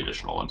kill 3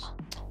 additional ones.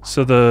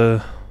 So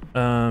the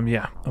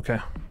yeah, okay.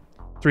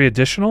 3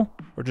 additional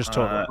or just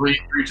total? 3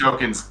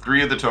 tokens.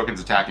 3 of the tokens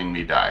attacking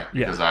me die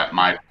because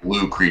my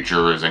blue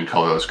creatures and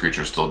colorless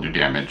creatures still do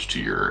damage to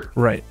your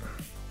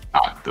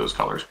not those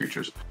colors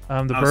creatures.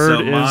 The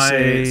bird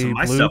is a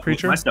blue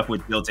creature. My stuff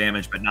would deal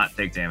damage, but not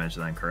take damage.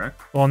 Then correct?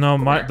 Well, no,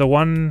 the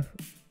one.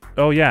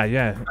 Oh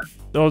yeah.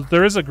 Oh,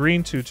 there is a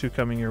green 2/2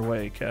 coming your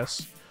way,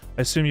 Kess.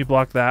 I assume you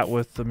block that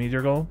with the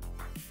Meteor Golem.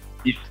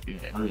 Yeah.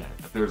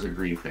 If there's a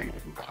green thing, I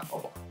can block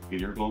all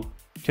Meteor Golem.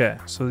 Okay,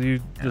 so the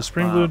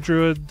Springbloom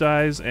Druid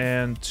dies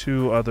and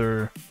 2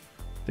 other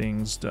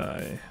things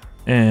die,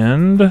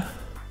 and the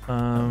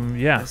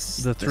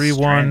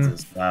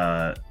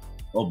 3/1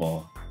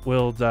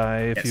 will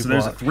die if you. So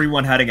block. there's a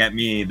 3/1 heading at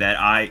me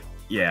that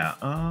yeah,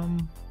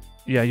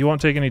 you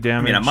won't take any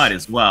damage. I mean, I might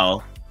as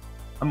well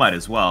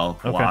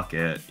block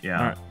it. Yeah,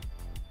 all right.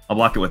 I'll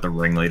block it with the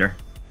Ringleader.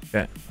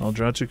 Okay, I'll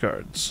draw 2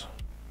 cards.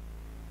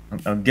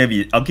 I'll give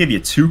you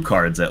 2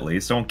 cards at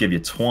least. I won't give you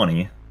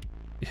 20.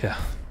 Yeah.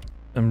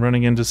 I'm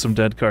running into some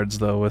dead cards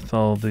though with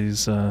all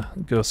these.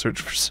 Go search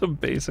for some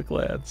basic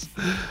lads.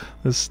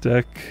 This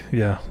deck,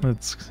 yeah,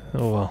 it's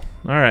oh well.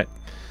 All right,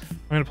 I'm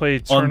gonna play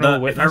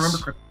Eternal Witness. If I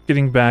remember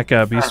getting back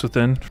Beast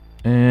Within,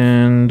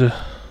 and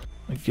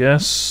I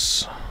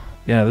guess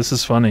yeah, this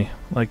is funny.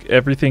 Like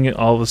everything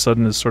all of a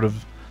sudden is sort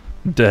of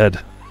dead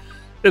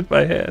in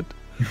my head.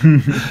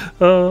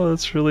 Oh,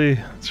 it's really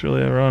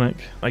ironic.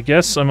 I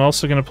guess I'm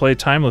also gonna play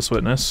Timeless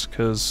Witness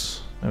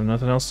because I have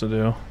nothing else to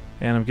do.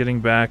 And I'm getting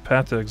back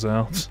Path to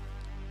Exile.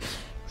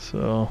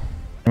 So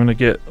I'm going to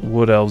get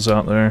Wood Elves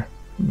out there.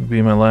 It'll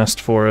be my last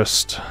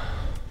forest.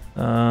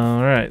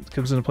 Alright,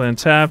 comes into play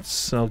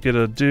untapped. I'll get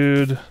a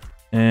dude.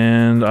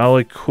 And I'll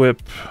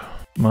equip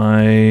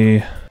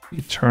my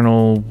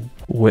Eternal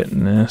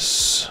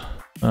Witness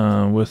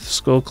with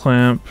Skull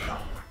Clamp.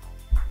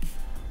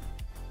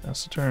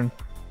 That's the turn.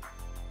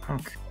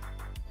 Okay.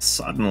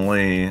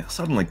 Suddenly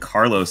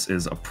Carlos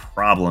is a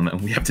problem,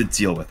 and we have to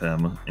deal with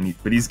him.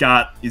 But he's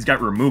got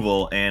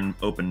removal and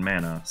open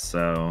mana,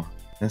 so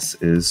this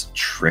is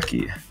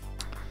tricky.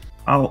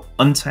 I'll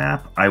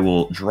untap. I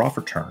will draw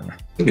for turn.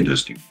 You can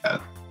just do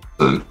that.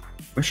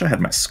 Wish I had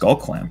my Skull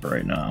Clamp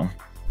right now.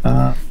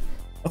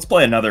 Let's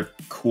play another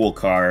cool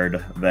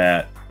card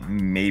that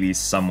maybe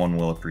someone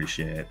will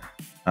appreciate.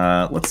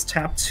 Let's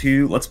tap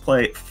 2. Let's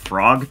play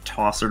Frog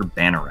Tosser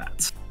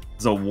Banneret.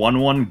 It's a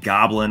 1/1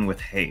 goblin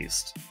with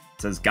haste.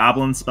 It says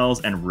goblin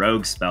spells and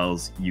rogue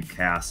spells you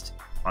cast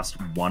cost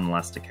 1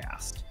 less to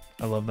cast.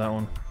 I love that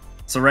one.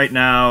 So right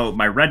now,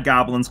 my red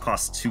goblins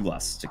cost 2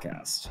 less to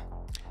cast.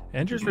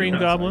 And your green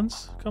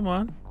goblins? Come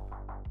on.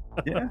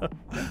 Yeah.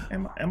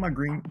 Am I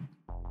green?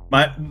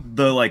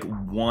 The like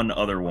one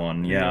other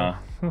one, yeah.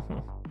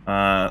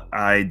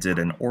 I did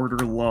an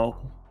order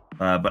lull,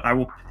 but I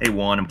will pay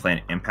 1 and play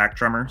an Impact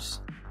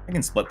Tremors. I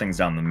can split things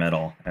down the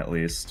middle, at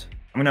least.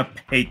 I'm going to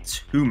pay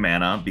 2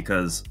 mana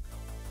because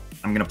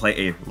I'm going to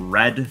play a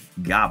red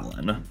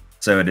goblin.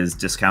 so it is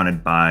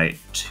discounted by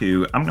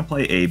 2. I'm going to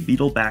play a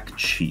Beetleback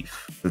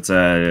Chief. It's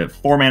a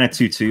 4-mana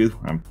 2/2.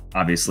 I'm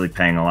obviously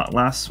paying a lot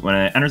less. When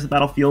it enters the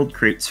battlefield,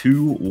 create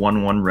 2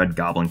 1/1 red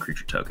goblin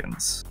creature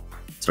tokens.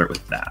 Start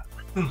with that.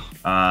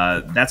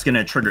 That's going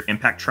to trigger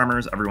impact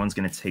tremors. Everyone's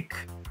going to take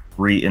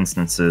 3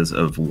 instances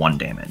of 1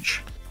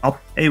 damage. I'll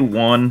pay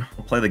 1.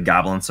 We'll play the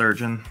Goblin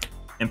Surgeon.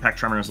 Impact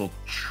tremors will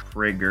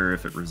trigger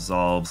if it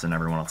resolves, and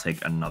everyone will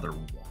take another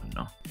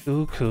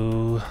 1.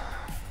 Cool.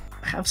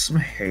 I have some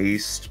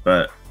haste,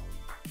 but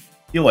I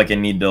feel like I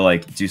need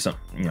to do some,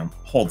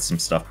 hold some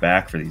stuff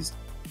back for these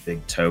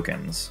big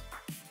tokens.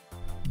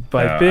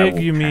 By big,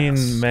 you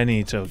mean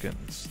many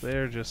tokens.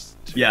 They're just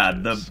yeah,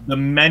 the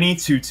many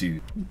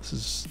 2/2. This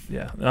is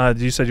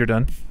you said you're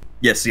done?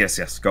 Yes.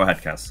 Go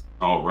ahead, Cass.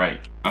 All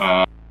right.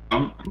 I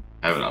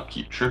have an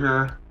upkeep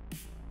trigger.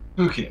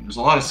 Okay, there's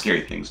a lot of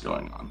scary things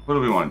going on. What do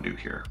we want to do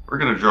here? We're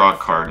going to draw a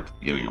card at the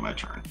beginning of my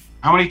turn.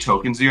 How many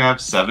tokens do you have?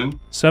 7?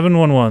 7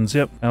 1/1s,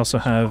 yep. I also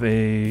have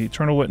a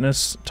Eternal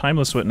Witness,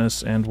 Timeless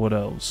Witness, and what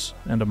else?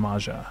 And a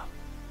Maja.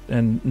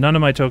 And none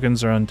of my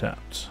tokens are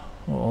untapped.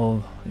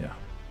 Well, yeah.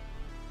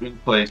 We can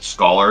play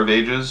Scholar of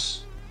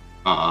Ages.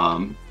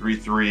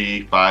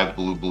 3/3, 5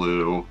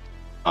 blue.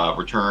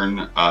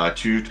 Return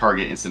 2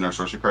 target instant or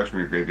sorcery cards from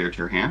your graveyard to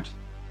your hand.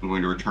 I'm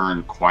going to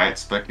return Quiet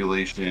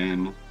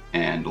Speculation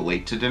and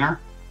Late to Dinner.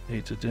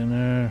 Late to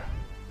Dinner.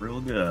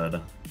 Real good.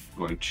 I'm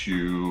going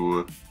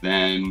to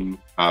then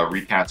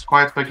recast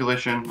Quiet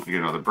Speculation. I get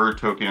another bird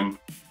token.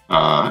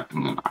 And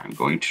then I'm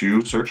going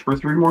to search for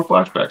 3 more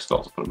flashback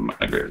spells to put in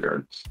my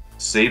graveyard.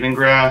 Saving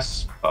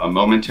Grass, a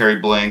Momentary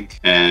Blink,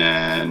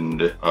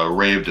 and a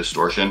Ray of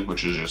Distortion,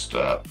 which is just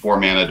 4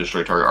 mana,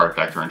 destroy target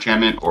artifact or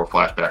enchantment, or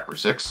flashback for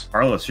 6.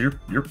 Carlos,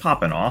 you're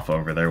popping off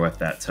over there with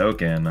that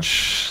token.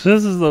 This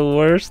is the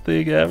worst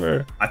thing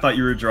ever. I thought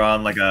you were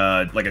drawing like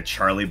a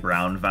Charlie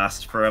Brown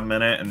vest for a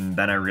minute, and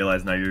then I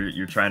realized now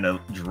you're trying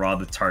to draw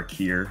the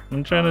Tarkir.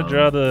 I'm trying to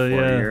draw the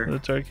warrior. the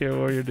Tarkir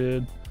warrior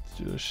dude.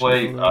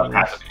 Play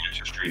passive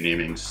ancestry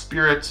naming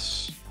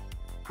spirits.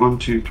 1,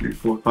 2, 3,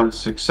 4, 5,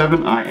 6,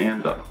 7. I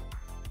am done.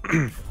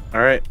 All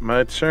right,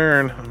 my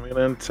turn. I'm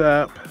gonna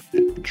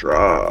untap,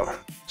 draw.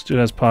 This dude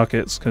has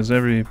pockets because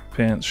every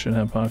pants should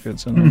have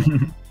pockets in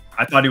them.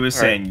 I thought he was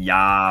saying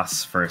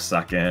yas for a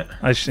second.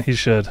 He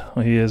should.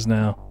 Well, he is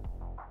now.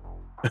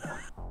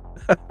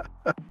 All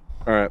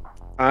right,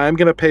 I'm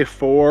gonna pay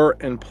 4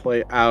 and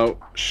play out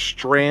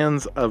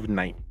Strands of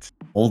Night.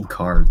 Old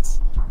cards.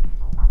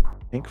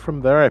 I think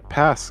from there I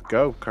pass.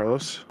 Go,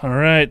 Carlos. All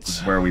right.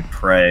 Where we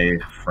pray,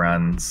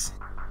 friends.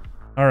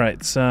 All right.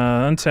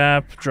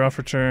 Untap, draw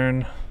for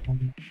turn.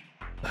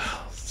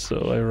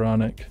 So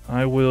ironic.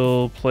 I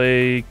will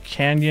play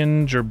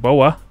Canyon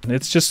Jerboa.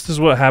 It's just this is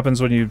what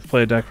happens when you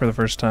play a deck for the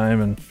first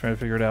time and try to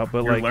figure it out.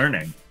 But You're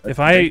learning. If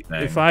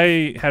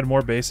I had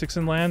more basics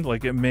in land,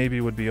 like it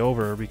maybe would be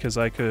over because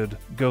I could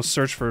go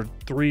search for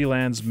 3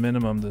 lands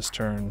minimum this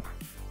turn,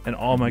 and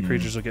all my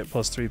creatures would get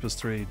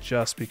 +3/+3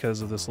 just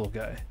because of this little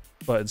guy.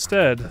 But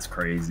instead, that's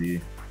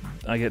crazy.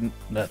 I get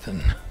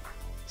nothing.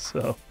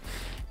 So,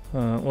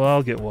 well,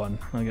 I'll get 1.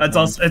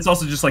 It's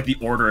also just like the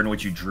order in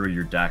which you drew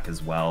your deck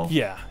as well.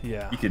 Yeah.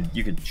 You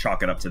could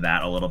chalk it up to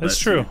that a little bit. That's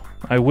true.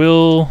 I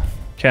will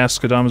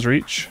cast Kodama's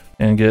Reach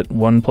and get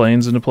 1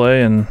 plains into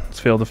play and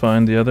fail to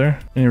find the other.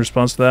 Any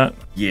response to that?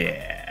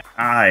 Yeah,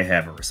 I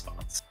have a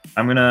response.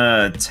 I'm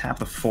gonna tap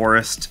the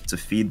Forest to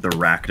feed the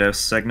Rakdos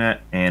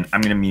Signet, and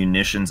I'm gonna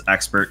Munitions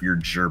Expert your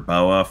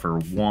Jerboa for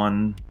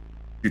 1,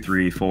 2,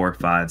 3, 4,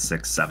 5,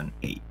 6, 7,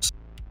 8.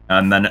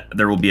 And then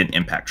there will be an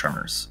Impact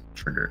Tremors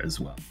trigger as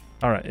well.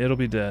 All right, it'll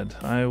be dead.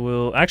 I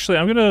will... Actually,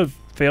 I'm going to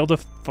fail to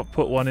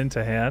put 1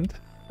 into hand.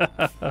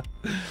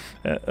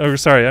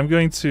 Sorry, I'm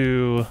going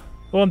to...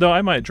 Well, no,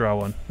 I might draw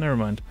 1. Never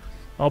mind.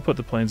 I'll put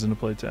the plains into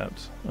play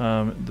tapped.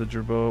 The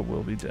Jerboa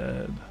will be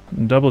dead.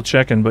 I'm double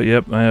checking, but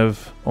yep, I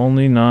have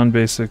only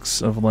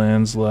non-basics of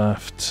lands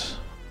left.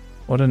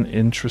 What an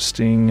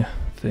interesting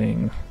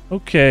thing.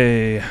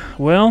 Okay,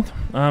 well,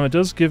 it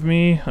does give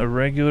me a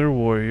regular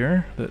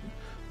warrior. That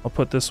I'll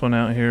put this one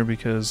out here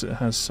because it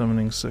has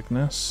summoning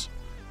sickness.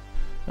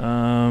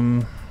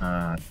 There's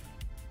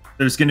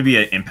going to be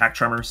an Impact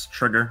Tremors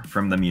trigger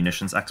from the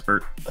Munitions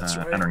Expert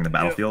entering the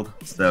battlefield.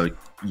 Yep. So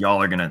y'all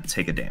are going to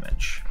take a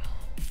damage.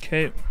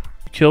 Okay,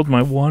 killed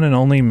my one and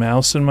only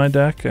mouse in my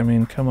deck. I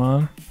mean, come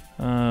on.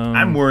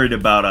 I'm worried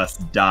about us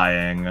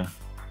dying.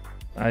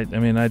 I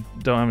mean, I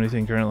don't have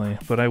anything currently,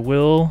 but I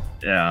will.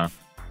 Yeah.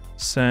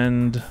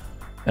 Send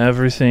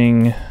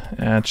everything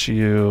at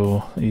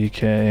you,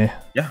 EK.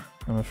 Yeah.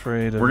 I'm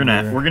afraid we're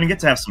gonna get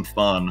to have some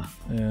fun.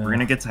 Yeah. We're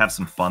gonna get to have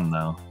some fun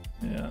though.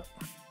 Yeah.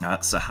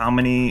 So how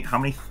many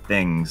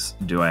things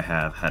do I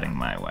have heading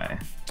my way?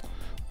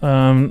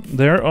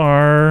 There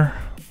are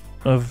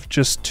of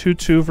just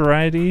 2/2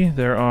 variety.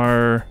 There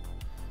are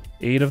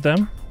 8 of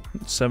them.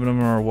 7 of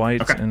them are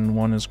white and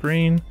 1 is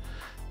green.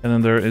 And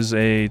then there is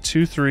a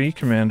 2/3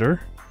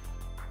 commander.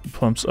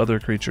 Plumps other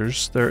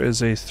creatures. There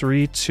is a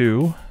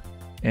 3/2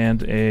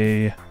 and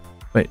a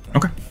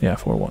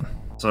 4/1.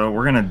 So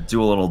we're gonna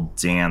do a little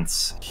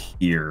dance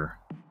here.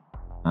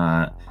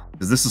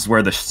 Because this is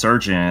where the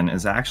surgeon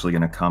is actually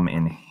going to come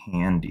in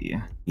handy.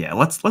 Yeah,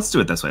 let's do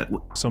it this way.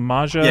 So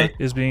Maja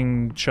is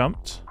being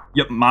chumped.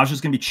 Yep,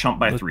 Maja's going to be chumped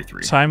by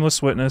 3/3.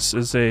 Timeless Witness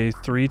is a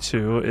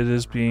 3/2. It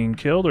is being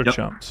killed or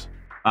chumped?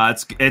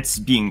 It's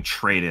being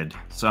traded.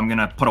 So I'm going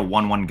to put a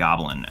 1/1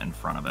 goblin in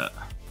front of it.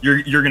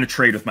 You're going to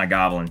trade with my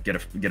goblin, get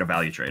a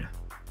value trade.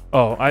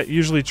 Oh, I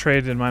usually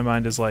trade in my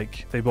mind is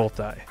like they both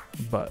die,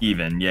 but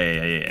even,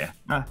 yeah.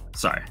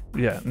 Sorry.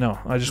 Yeah, no,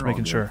 I just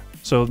making sure.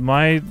 So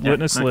my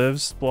witness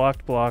lives,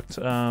 blocked.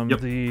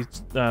 The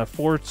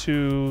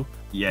 4/2.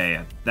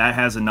 Yeah. That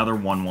has another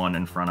 1/1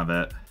 in front of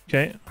it.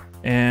 Okay,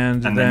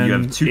 and then you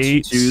have 2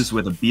 2/2s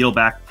with a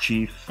Beetleback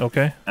Chief.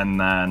 Okay, and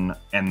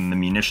the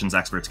munitions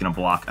expert's gonna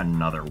block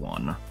another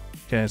one.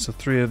 Okay, so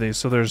 3 of these.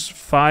 So there's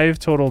 5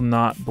 total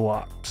not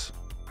blocked.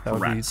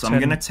 Correct. So I'm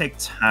gonna take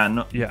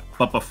 10. Yeah.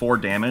 But before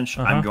damage,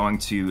 I'm going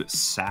to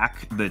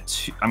sack I'm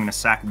gonna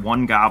sack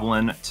 1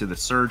 goblin to the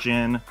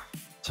surgeon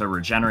to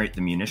regenerate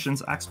the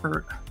munitions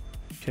expert.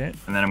 Okay.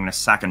 And then I'm gonna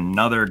sack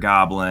another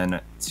goblin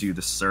to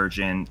the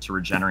surgeon to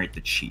regenerate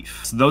the chief.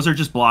 So those are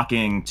just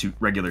blocking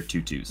regular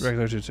 2/2s.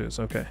 Regular 2/2s.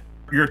 Okay.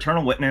 Your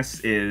Eternal Witness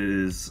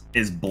is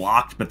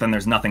blocked, but then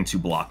there's nothing to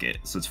block it,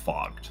 so it's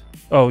fogged.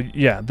 Oh,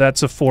 yeah,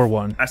 that's a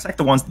 4/1. I sacked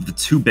the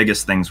 2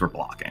 biggest things we're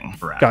blocking.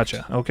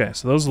 Gotcha. Okay,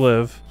 so those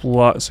live.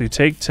 So you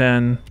take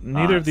 10.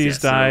 Neither of these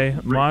die.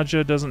 So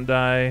Maja doesn't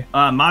die.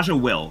 Maja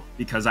will,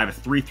 because I have a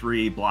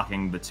 3/3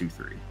 blocking the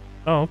 2/3.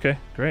 Oh, okay.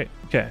 Great.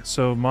 Okay,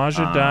 so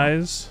Maja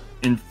dies.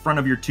 In front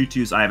of your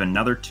 2/2s, I have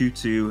another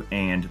 2/2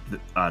 and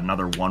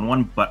another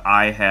 1/1, but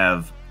I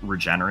have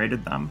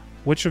regenerated them.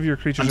 Which of your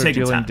creatures are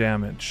dealing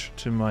damage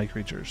to my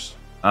creatures?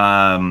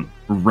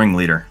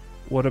 Ringleader.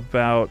 What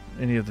about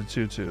any of the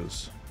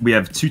 2/2s? We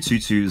have 2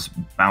 2/2s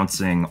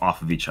bouncing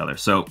off of each other.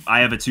 So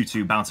I have a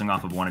 2/2 bouncing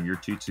off of one of your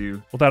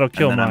 2/2. Well, that'll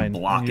kill and then mine.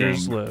 I'm blocking. And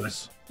yours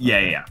lives.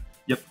 Yeah.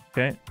 Yep.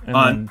 Okay. And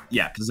then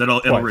yeah, because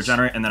it'll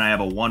regenerate, and then I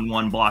have a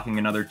 1/1 blocking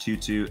another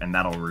 2/2, and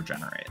that'll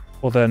regenerate.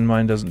 Well, then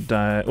mine doesn't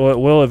die. Well, it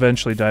will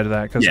eventually die to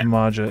that because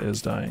Maja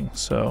is dying.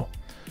 So.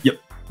 Yep.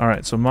 All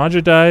right. So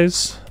Maja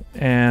dies,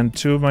 and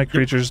 2 of my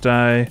creatures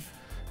die.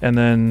 And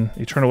then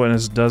Eternal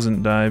Witness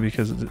doesn't die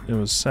because it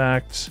was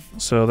sacked.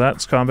 So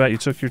that's combat. You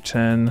took your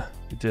 10.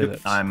 You did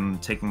it. I'm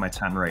taking my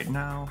 10 right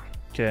now.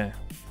 Okay.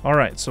 All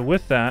right. So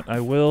with that, I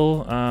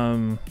will...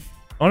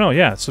 Oh, no.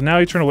 Yeah. So now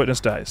Eternal Witness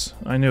dies.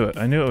 I knew it.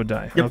 I knew it would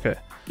die. Yep. Okay.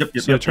 Yep.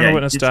 So Eternal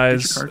Witness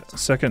dies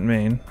second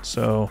main.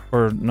 So...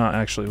 Or not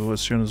actually. As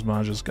soon as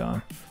Maja's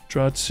gone.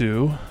 Draw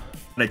 2.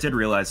 But I did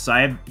realize, so I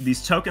have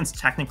these tokens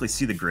technically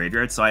see the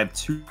graveyard, so I have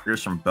 2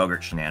 years from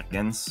Bogart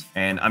Shenanigans,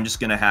 and I'm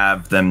just gonna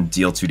have them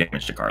deal 2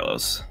 damage to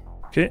Carlos.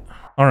 Okay.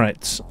 All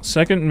right.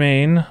 Second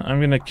main, I'm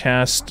gonna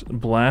cast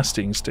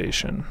Blasting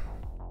Station,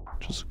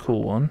 which is a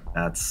cool one.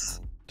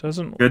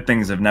 Doesn't good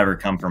things have never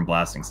come from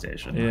Blasting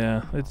Station.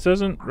 Yeah, it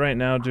doesn't right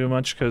now do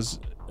much because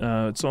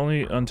it's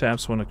only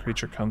untaps when a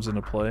creature comes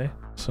into play.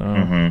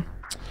 So.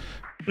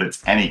 But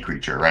it's any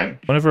creature, right?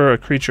 Whenever a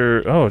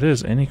creature, it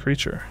is any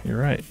creature. You're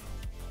right.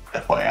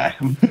 FYI.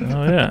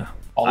 Oh yeah.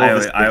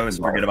 I always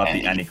forget about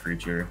the any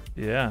creature.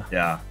 Yeah.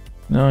 Yeah.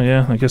 No,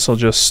 yeah. I guess I'll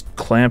just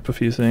clamp a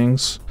few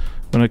things.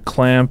 I'm gonna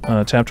clamp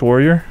tapped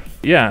warrior.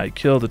 Yeah, I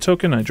kill the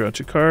token. I draw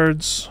 2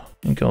 cards.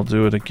 I think I'll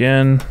do it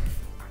again.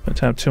 If I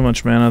tap too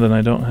much mana, then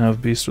I don't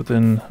have Beast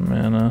Within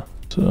mana.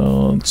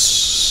 So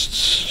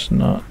let's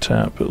not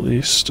tap. At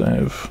least I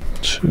have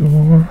 2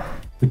 more.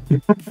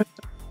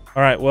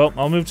 All right, well,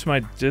 I'll move to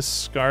my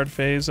discard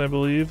phase, I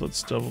believe.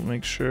 Let's double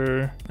make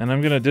sure. And I'm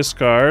going to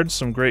discard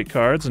some great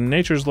cards. And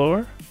Nature's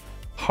Lore,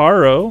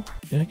 Harrow,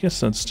 yeah, I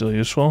guess that's still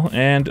useful,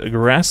 and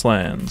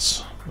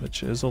Grasslands,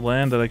 which is a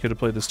land that I could have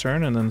played this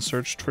turn and then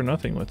searched for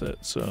nothing with it.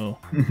 So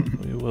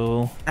we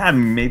will...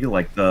 maybe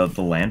like the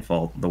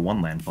landfall, the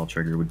 1 landfall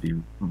trigger would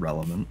be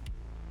relevant.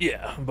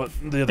 Yeah, but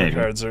the other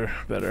cards are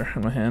better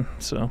in my hand,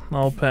 so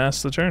I'll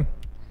pass the turn.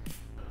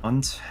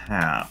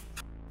 Untap.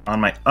 On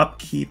my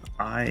upkeep,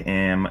 I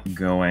am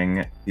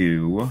going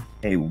to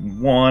a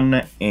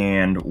 1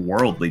 and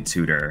Worldly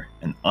Tutor,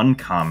 an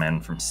uncommon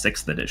from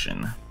 6th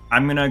edition.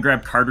 I'm going to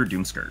grab Carter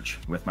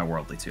Doomscourge with my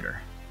Worldly Tutor.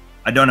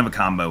 I don't have a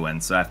combo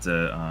in, so I have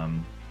to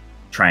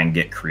try and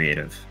get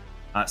creative.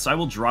 So I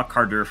will draw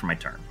Carter for my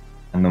turn,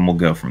 and then we'll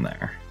go from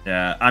there.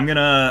 Yeah, I'm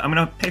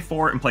gonna pay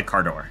 4 and play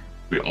Cardor.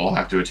 We all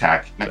have to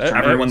attack next turn.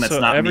 Everyone that's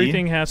not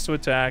everything me. has to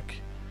attack,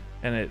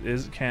 and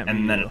can't be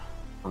you.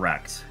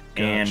 Correct.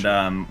 Gotcha.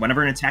 And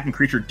whenever an attacking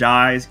creature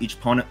dies, each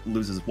opponent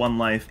loses 1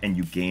 life, and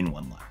you gain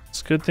 1 life.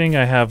 It's a good thing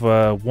I have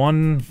a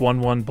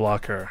 1/1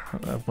 blocker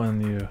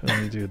when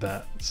you do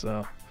that.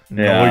 So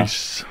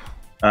nice.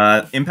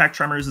 Impact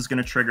Tremors is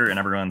going to trigger, and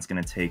everyone's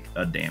going to take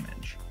a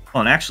damage. Oh,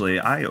 and actually,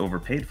 I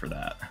overpaid for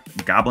that.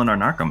 Goblin or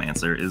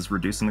Narcomancer is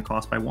reducing the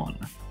cost by 1.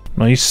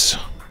 Nice.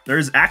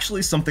 There's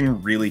actually something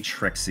really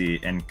tricksy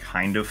and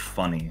kind of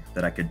funny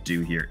that I could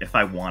do here if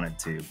I wanted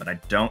to, but I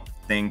don't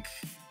think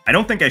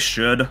I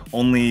should,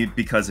 only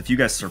because if you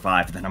guys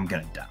survive, then I'm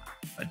gonna die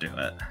if I do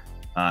it.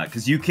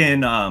 Because you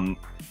can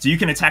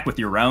attack with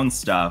your own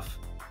stuff,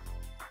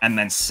 and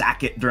then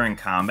sack it during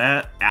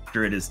combat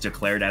after it is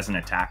declared as an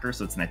attacker,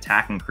 so it's an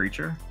attacking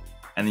creature,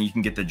 and then you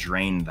can get the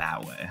drain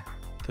that way.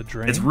 The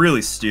drain? It's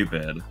really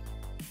stupid.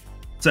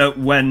 So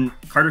when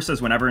Carter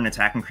says whenever an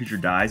attacking creature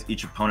dies,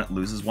 each opponent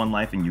loses 1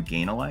 life and you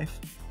gain a life.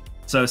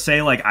 So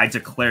say like I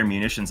declare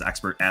Munitions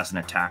Expert as an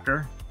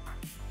attacker,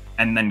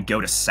 and then go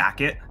to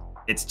sack it,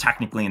 it's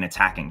technically an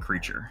attacking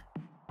creature.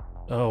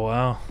 Oh,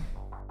 wow.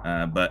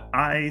 But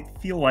I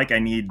feel like I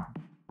need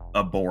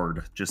a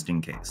board just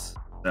in case.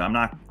 So I'm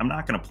not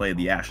going to play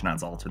the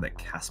Ashnod's Altar that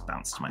casts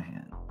Bounce to my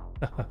hand.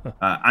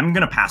 I'm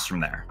going to pass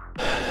from there.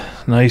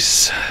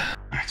 Nice.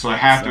 So I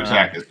have to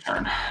attack this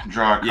turn.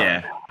 Draw a card.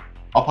 Yeah.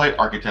 I'll play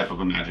Archetype of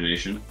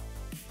Imagination.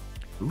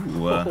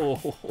 Ooh.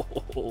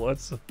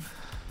 That's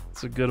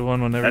a good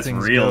one when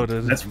everything's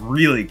goated. That's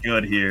really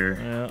good here.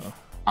 Yeah.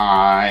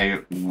 I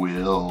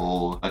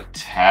will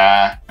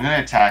attack. I'm going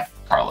to attack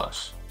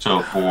Carlos.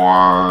 So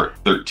for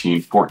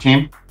 13,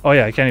 14. Oh,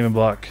 yeah, I can't even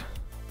block.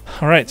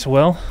 All right,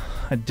 well,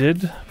 I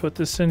did put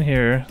this in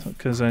here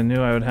because I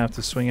knew I would have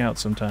to swing out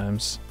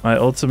sometimes. My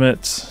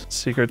ultimate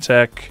secret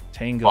tech,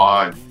 Tango.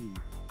 5.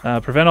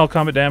 Prevent all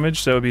combat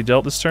damage, so it would be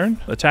dealt this turn.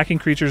 Attacking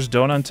creatures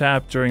don't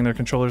untap during their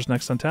controller's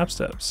next untap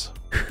steps.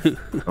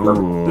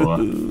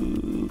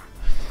 Ooh.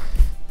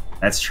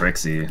 That's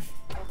tricksy.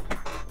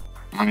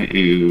 I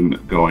am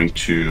going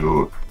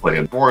to play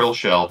a Boreal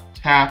Shell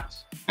tapped,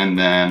 and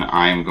then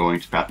I'm going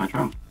to pass my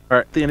turn. All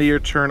right, at the end of your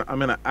turn, I'm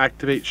going to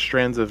activate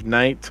Strands of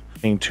Night,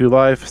 paying 2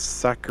 life,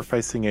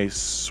 sacrificing a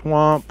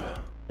swamp,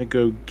 and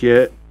go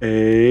get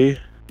a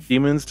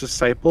Demon's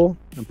Disciple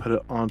and put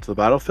it onto the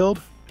battlefield.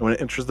 And when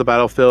it enters the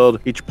battlefield,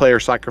 each player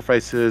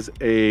sacrifices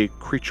a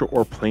creature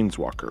or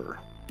planeswalker.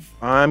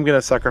 I'm going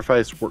to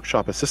sacrifice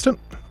Workshop Assistant.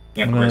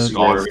 Can't play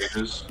Scholar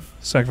Mages.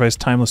 Sacrifice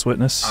Timeless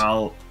Witness.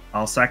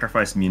 I'll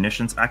sacrifice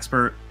Munitions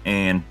Expert,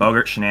 and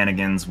Bogart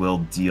Shenanigans will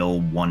deal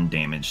 1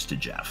 damage to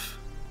Jeff.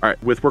 All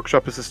right, with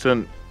Workshop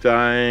Assistant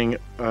dying,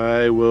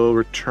 I will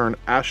return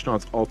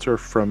Ashnod's Altar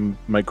from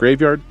my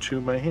graveyard to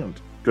my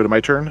hand. Go to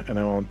my turn, and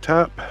I will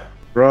untap,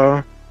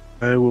 draw.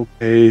 I will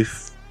pay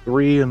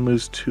 3 and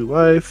lose 2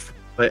 life.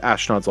 Play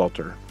Ashnod's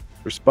Altar.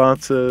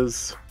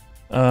 Responses.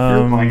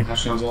 You're playing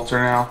Ashnod's Altar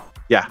now?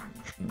 Yeah.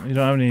 You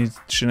don't have any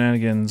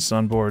shenanigans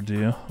on board, do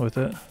you, with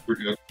it? We're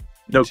good.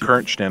 No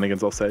current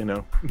shenanigans, I'll say,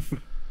 no.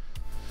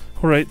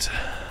 All right.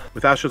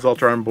 With Ashnod's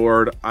Altar on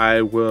board,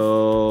 I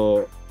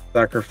will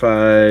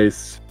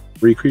sacrifice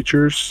 3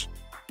 creatures.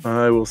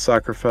 I will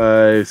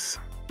sacrifice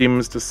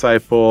Demon's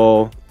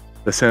Disciple,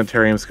 the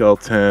Sanitarium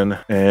Skeleton,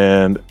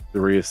 and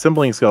the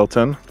Reassembling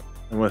Skeleton.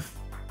 And with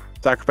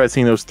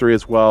sacrificing those 3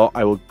 as well,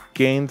 I will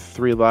gain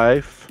 3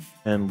 life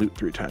and loot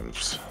 3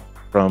 times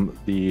from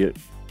the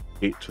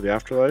Gate to the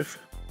Afterlife.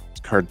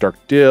 Card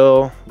Dark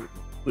Deal,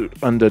 loot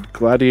Undead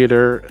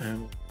Gladiator,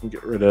 and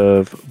get rid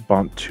of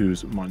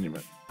Bontu's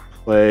Monument.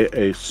 Play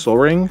a Soul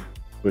Ring,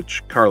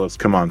 which, Carlos,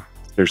 come on,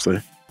 seriously.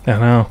 I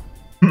know.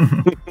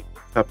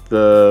 Tap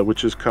the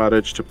Witch's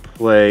Cottage to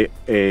play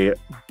a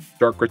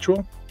Dark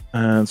Ritual.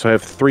 And so I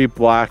have 3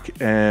 black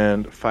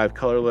and 5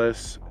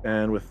 colorless.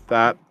 And with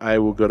that, I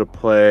will go to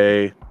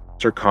play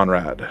Sir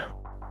Konrad.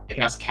 It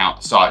has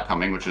Saw It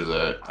Coming, which is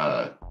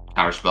a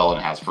counter spell, and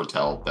it has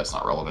Foretell. That's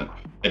not relevant.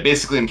 I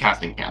basically am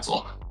casting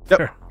Cancel. Yep.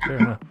 Sure, fair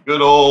enough.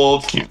 Good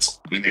old Cancel.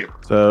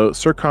 So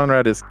Sir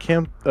Konrad is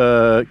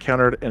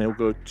countered, and it will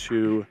go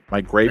to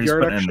my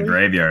graveyard, Put it in the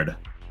graveyard.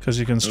 Because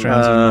you can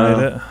Strands of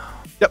Night it.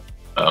 Yep.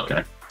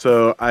 Okay.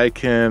 So I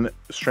can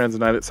Strands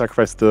of Night it,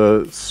 sacrifice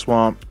the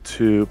swamp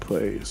to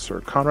play Sir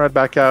Konrad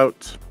back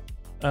out.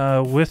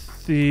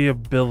 With the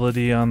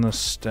ability on the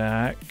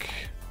stack,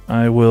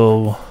 I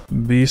will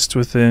Beast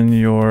within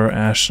your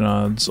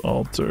Ashnod's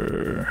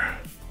Altar.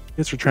 You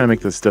guys are trying to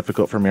make this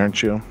difficult for me,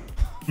 aren't you?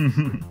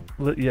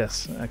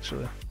 Yes,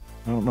 actually.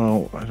 I don't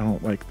know. I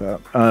don't like that.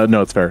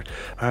 No, it's fair.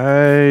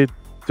 I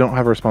don't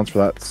have a response for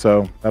that,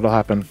 so that'll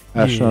happen.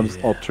 Ashnod's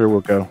Altar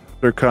will go.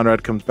 Sir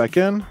Konrad comes back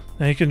in.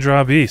 Now you can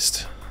draw a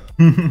Beast.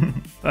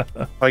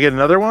 I get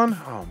another one?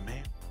 Oh,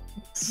 man.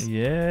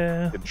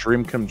 Yeah. A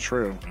dream come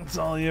true. That's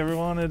all you ever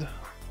wanted.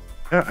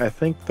 Yeah, I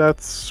think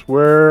that's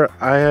where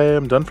I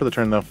am done for the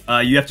turn, though.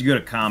 You have to go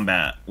to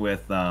combat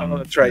with. Oh,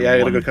 that's right. Yeah, I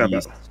gotta go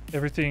combat.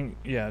 Everything,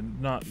 yeah,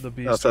 not the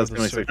Beast. Oh, so or that's the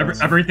gonna Sir make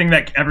Konrad.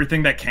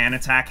 Everything that can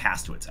attack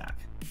has to attack.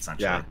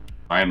 Essentially. Yeah.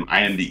 I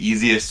am the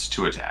easiest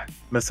to attack.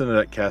 Missing it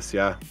at cast,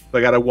 yeah. So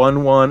I got a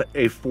 1/1,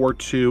 a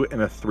 4/2,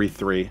 and a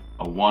 3/3.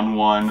 A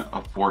 1/1,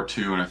 a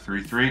 4/2, and a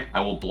 3/3. I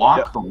will block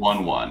Yep. the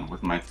 1/1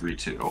 with my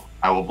 3/2.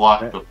 I will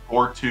block the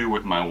 4/2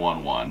 with my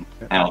 1/1,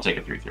 and I'll take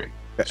a 3/3.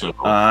 Okay. So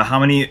How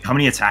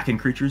many attacking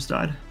creatures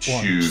died?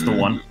 Just the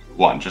one.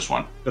 Just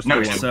one. Just No,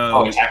 the one. two.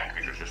 So- attacking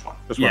creatures, just one.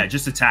 Just Yeah, one.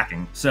 just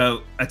attacking.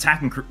 So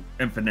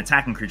if an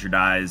attacking creature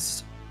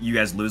dies, you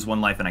guys lose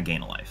 1 life and I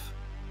gain a life.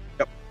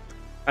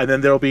 And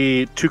then there'll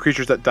be 2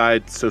 creatures that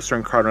died, so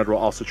Sir Konrad will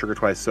also trigger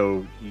twice,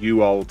 so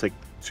you all will take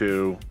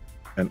 2,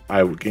 and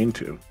I will gain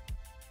 2.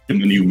 And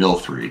then you mill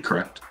 3,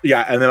 correct?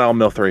 Yeah, and then I'll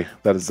mill 3.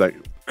 That is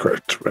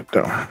correct right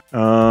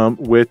down.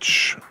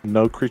 Which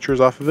no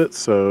creatures off of it,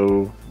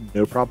 so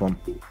no problem.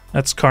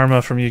 That's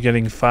karma from you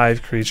getting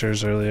 5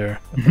 creatures earlier.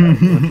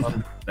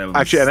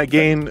 Actually, and I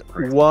gain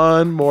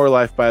 1 more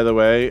life, by the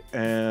way,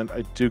 and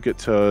I do get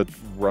to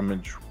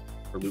rummage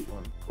or loot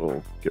 1.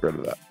 We'll get rid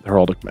of that.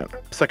 Heraldic Commander.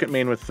 Second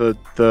main with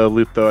the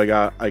loot, though, I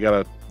got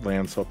a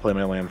land, so I'll play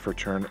my land for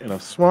turn in a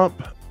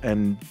swamp,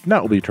 and now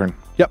it will be your turn.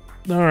 Yep.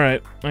 All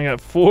right, I got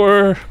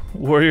 4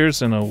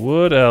 warriors and a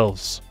wood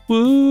elves.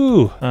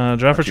 Woo!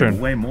 Draw for turn.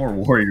 Way more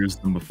warriors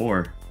than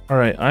before. All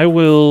right, I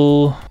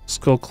will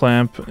skull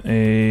clamp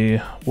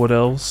a wood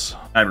elves.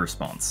 I have a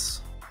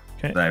response.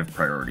 Okay. I have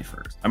priority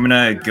first. I'm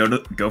gonna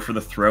go for the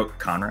throat,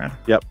 Konrad.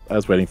 Yep, I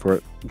was waiting for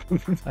it. I'm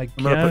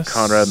gonna put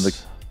Konrad in the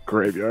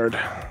graveyard.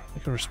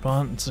 Make a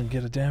response and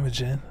get a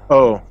damage in.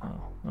 Oh.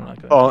 I'm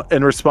not gonna. Oh,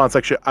 in response,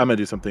 actually, I'm gonna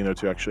do something though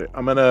too. Actually,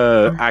 I'm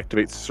gonna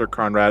activate Sir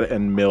Konrad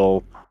and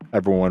mill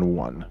everyone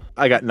 1.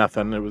 I got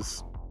nothing. It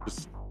was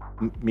just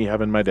me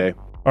having my day.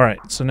 All right,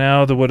 so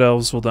now the wood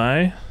elves will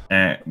die.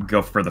 And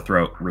go for the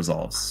throat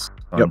resolves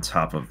on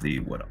top of the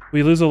wood elf.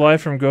 We lose a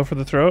life from go for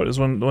the throat. Is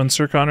when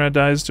Sir Konrad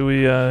dies, do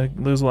we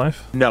lose a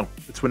life? No,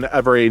 it's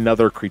whenever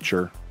another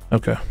creature.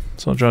 Okay,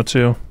 so I'll draw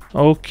 2.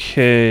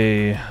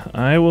 Okay,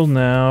 I will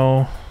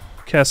now,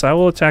 Cass, I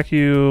will attack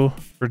you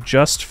for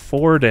just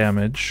 4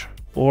 damage,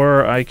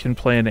 or I can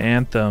play an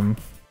anthem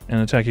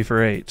and attack you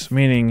for 8,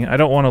 meaning I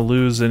don't want to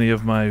lose any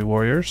of my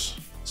warriors.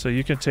 So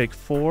you can take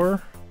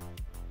 4,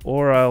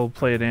 or I'll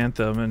play an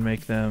anthem and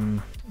make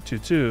them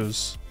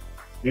 2/2s.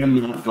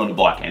 I'm not going to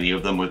block any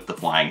of them with the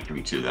flying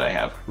 3/2 that I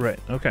have. Right,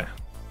 okay.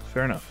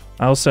 Fair enough.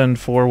 I'll send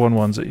 4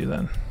 1/1s at you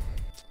then.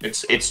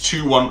 It's 4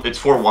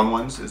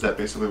 1/1s. Is that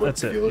basically what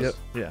That's the it. deal is? Yep.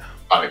 Yeah.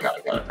 Got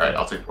it. All right,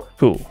 I'll take 4.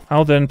 Cool.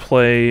 I'll then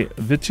play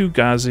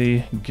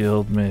Vitu-Ghazi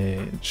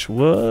Guildmage.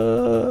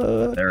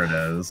 What? There it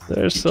is.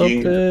 There's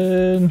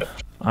something.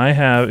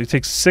 It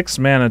takes 6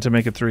 mana to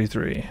make a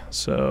 3/3.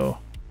 So,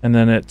 and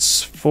then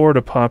it's 4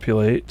 to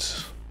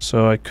populate.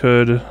 So I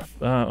could,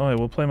 I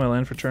will play my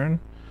land for turn.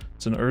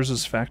 It's an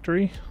Urza's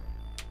Factory.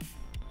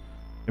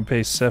 You can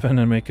pay 7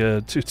 and make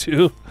a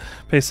 2/2.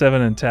 Pay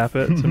 7 and tap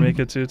it to make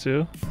a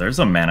 2/2. There's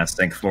a mana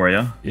sink for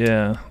you.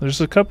 Yeah,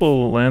 there's a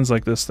couple lands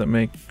like this that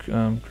make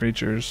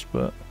creatures,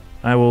 but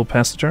I will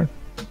pass the turn.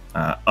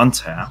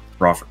 Untap,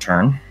 draw for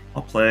turn.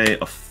 I'll play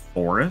a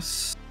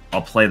forest.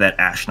 I'll play that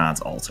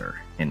Ashnod's Altar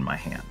in my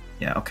hand.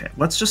 Yeah, okay.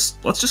 Let's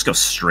just go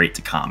straight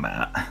to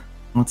combat.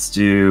 Let's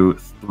do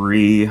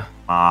 3,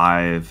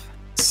 5,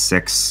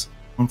 6.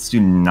 Let's do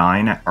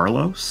 9 at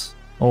Carlos.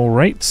 All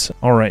right.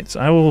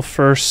 I will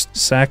first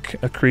sack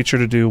a creature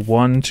to do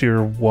 1 to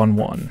your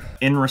 1/1.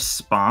 In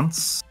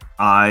response,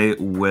 I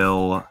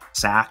will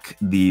sack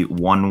the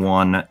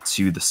 1/1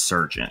 to the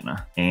Surgeon,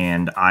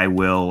 and I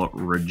will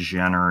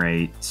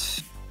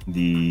regenerate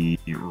the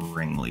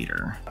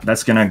Ringleader.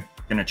 That's gonna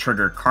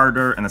trigger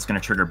Carter, and that's gonna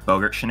trigger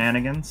Bogart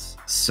shenanigans.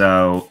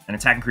 So an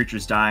attacking creature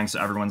is dying,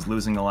 so everyone's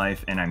losing a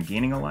life, and I'm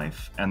gaining a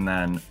life. And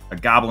then a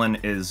Goblin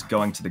is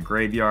going to the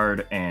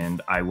graveyard,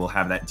 and I will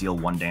have that deal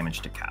 1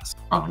 damage to cast.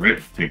 All right,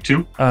 take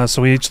 2.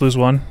 So we each lose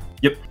 1.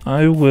 Yep.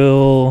 I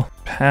will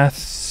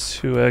path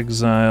to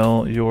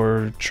exile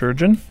your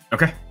Churgeon.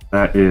 Okay.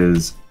 That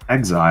is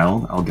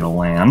exile. I'll get a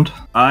land.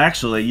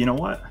 Actually, you know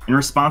what? In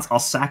response, I'll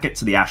sack it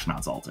to the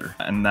Ashnod's Altar.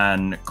 And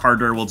then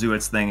Carter will do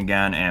its thing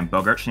again, and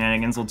Bogart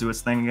Shenanigans will do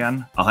its thing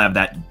again. I'll have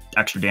that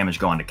extra damage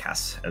go on to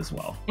Kess as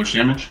well. Which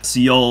damage? So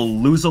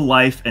you'll lose a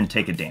life and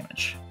take a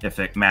damage, if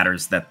it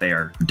matters that they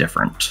are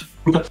different.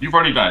 You've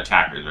already done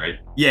attackers, right?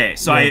 Yeah,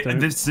 so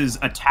this is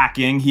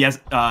attacking. He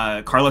has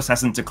Carlos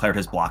hasn't declared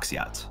his blocks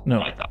yet. No.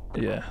 Like that.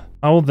 Yeah.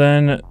 I will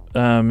then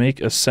make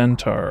a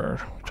Centaur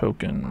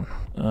token.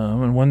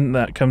 And when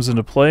that comes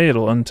into play,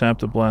 it'll untap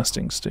the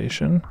Blasting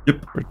Station.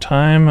 Yep. For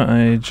time,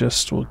 I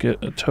just will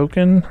get a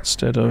token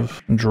instead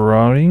of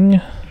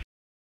drawing.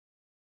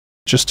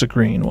 Just a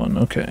green one.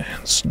 Okay,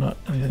 it's not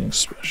anything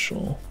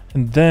special.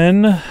 And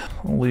then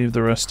I'll leave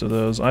the rest of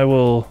those. I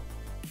will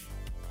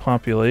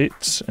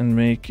populate and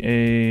make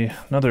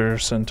another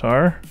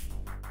Centaur.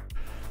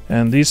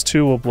 And these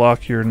 2 will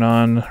block your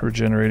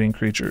non-regenerating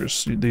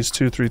creatures. These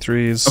 2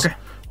 3/3s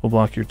will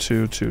block your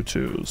 2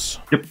 2/2s.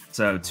 Yep.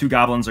 So 2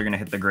 goblins are going to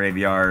hit the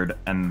graveyard,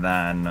 and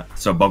then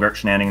so Bogart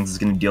Shenanigans is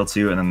going to deal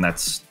 2, and then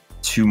that's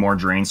 2 more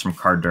drains from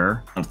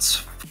Carter. That's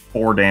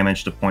 4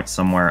 damage to point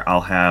somewhere.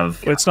 I'll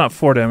have. It's not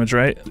 4 damage,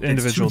 right?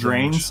 Individual it's 2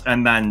 drains,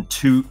 and then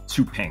two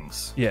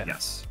pings. Yeah.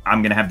 Yes.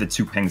 I'm going to have the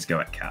 2 pings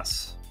go at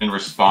Cass. In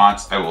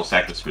response, I will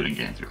sack this food and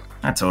gain 3.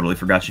 I totally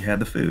forgot you had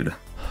the food.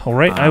 All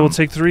right, I will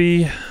take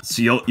 3.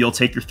 So you'll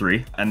take your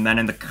 3, and then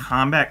in the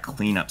combat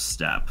cleanup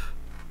step,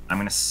 I'm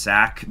gonna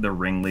sack the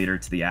Ringleader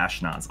to the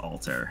Ashnod's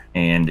Altar,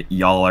 and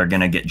y'all are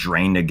gonna get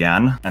drained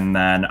again, and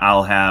then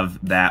I'll have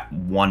that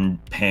 1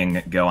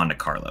 ping go onto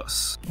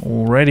Carlos.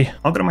 Alrighty.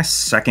 I'll go to my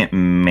second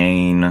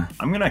main.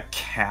 I'm gonna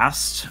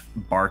cast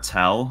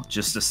Bartel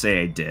just to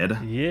say I did.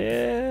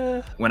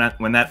 Yeah.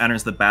 When that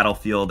enters the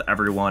battlefield,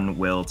 everyone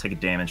will take a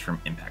damage from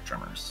impact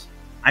tremors.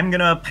 I'm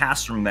gonna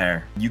pass from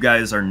there. You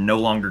guys are no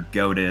longer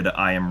goated.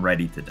 I am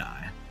ready to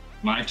die.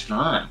 My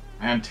turn.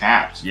 And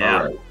tapped. Yeah,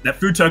 All right. that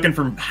food token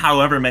from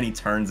however many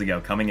turns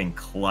ago coming in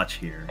clutch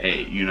here.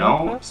 Hey, you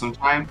know,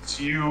 sometimes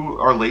you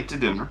are late to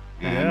dinner,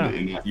 and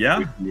in that Yeah.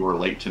 case, you were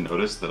late to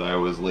notice that I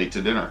was late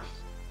to dinner.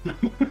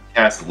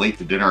 Cast late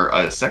to dinner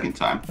a second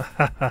time.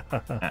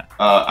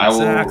 I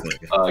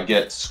will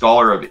get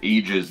Scholar of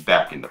Ages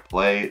back into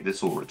play.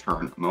 This will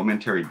return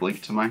Momentary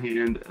Blink to my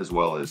hand, as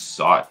well as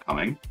Saw It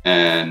Coming.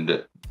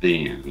 And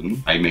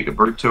then I make a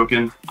bird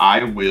token.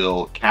 I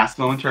will cast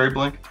Momentary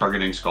Blink,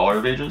 targeting Scholar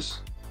of Ages.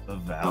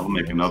 I'll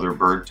make another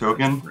bird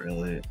token.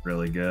 Really,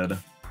 really good.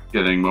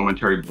 Getting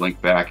Momentary Blink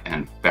back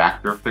and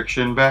Factor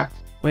Fiction back.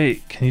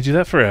 Wait, can you do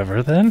that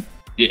forever then?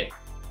 Yeah.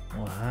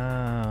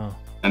 Wow.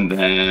 And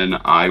then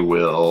I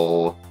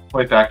will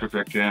play Factor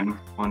Fiction.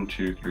 1,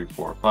 2, 3,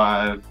 4,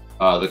 5.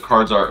 The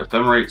cards are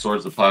Ephemerate,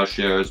 Swords of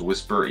Plowshares,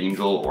 Whisper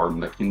Angel, or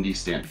Makindi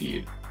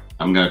Stampede.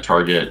 I'm going to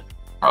target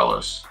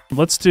Carlos.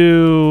 Let's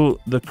do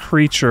the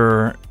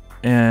creature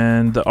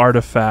and the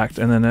artifact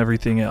and then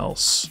everything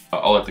else.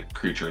 I'll let the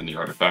creature and the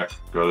artifact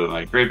go to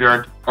my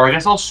graveyard. Or I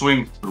guess I'll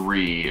swing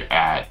 3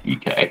 at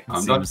EK.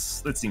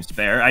 That seems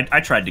fair. I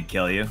tried to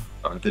kill you.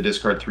 To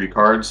discard 3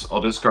 cards, I'll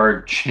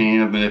discard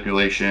Chain of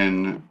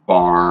Manipulation,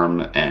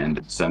 Farm,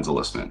 and Sense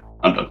Enlistment.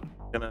 I'm done.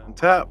 Gonna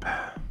untap.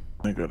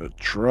 I gotta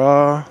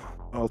draw.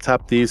 I'll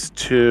tap these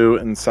 2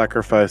 and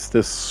sacrifice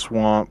this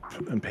swamp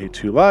and pay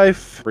 2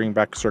 life. Bring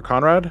back Sir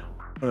Konrad.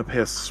 I'm gonna pay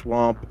a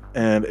swamp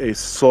and a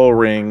soul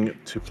ring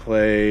to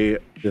play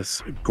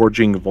this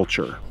Gorging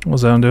Vulture.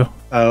 What's that do?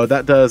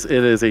 That does, it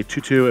is a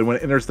 2/2, and when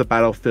it enters the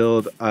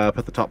battlefield,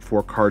 put the top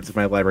 4 cards of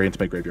my library into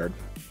my graveyard.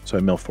 So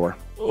I mill 4.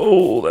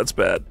 Oh, that's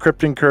bad.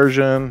 Crypt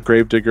Incursion,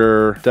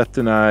 Gravedigger, Death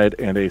Denied,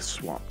 and a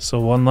swamp. So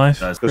 1 life?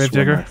 Just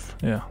Gravedigger? 1 life.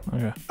 Yeah,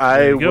 okay.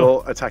 I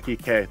will attack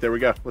EK. There we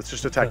go. Let's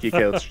just attack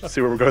EK. Let's just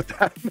see where we go with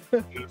that.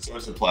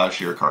 Swords of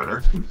Plowshare,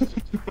 Carter.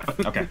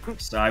 Okay,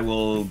 so I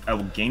will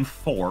gain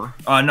 4.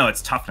 No,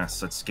 it's toughness,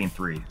 so it's gain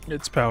 3.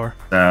 It's power.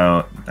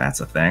 So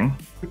that's a thing.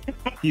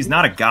 He's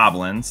not a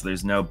goblin, so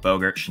there's no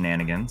Bogart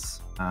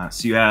shenanigans.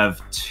 So you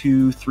have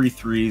 2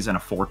 3/3s and a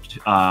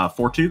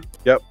 4/2.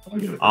 Yep.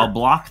 I'll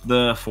block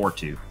the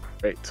 4/2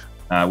 Great.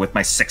 with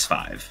my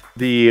 6/5.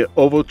 The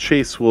Oval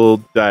Chase will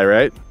die,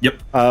 right?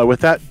 Yep. With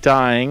that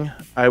dying,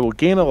 I will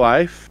gain a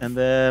life, and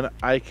then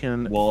I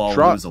can We'll all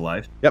draw. lose a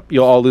life. Yep,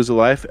 you'll all lose a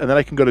life, and then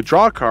I can go to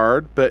draw a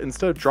card, but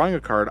instead of drawing a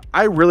card,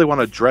 I really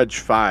want to dredge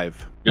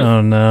 5. Yep.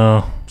 Oh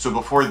no. So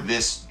before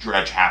this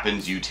dredge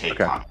happens, you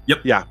take on. Yep.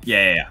 Yeah.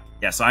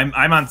 Yeah, so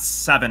I'm on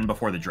 7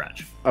 before the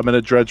dredge. I'm going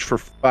to dredge for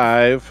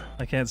 5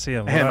 I can't see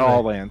him. and What are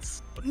all they?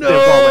 lands. No! It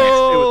was all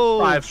lands. It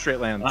was 5 straight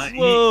lands.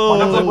 Whoa!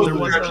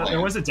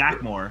 There was a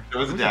Dakmore. There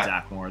was a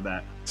Dakmore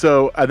that.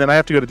 So, and then I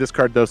have to go to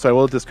discard, though, so I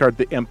will discard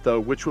the Imp, though,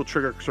 which will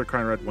trigger Sir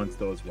Konrad once,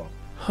 though, as well.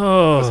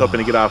 Oh. I was hoping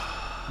to get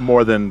off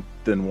more than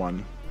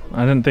 1.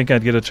 I didn't think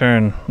I'd get a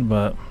turn,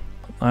 but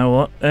I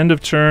will end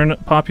of turn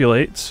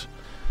populate.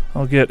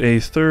 I'll get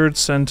a 3rd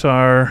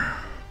centaur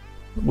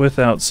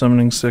without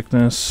summoning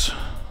sickness.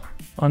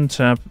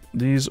 Untap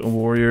these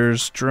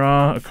warriors.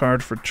 Draw a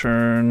card for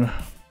turn.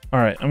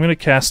 Alright, I'm going to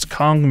cast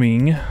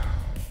Kongming.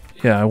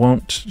 Yeah, I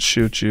won't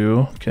shoot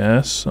you,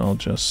 guess. I'll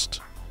just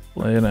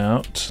lay it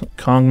out.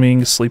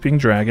 Kongming Sleeping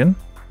Dragon.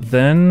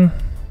 Then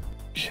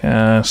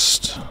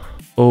cast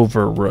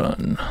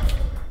Overrun.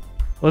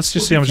 Let's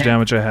just see how much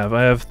damage I have.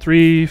 I have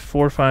 3,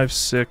 4, 5,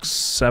 6,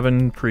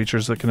 7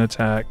 creatures that can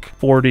attack.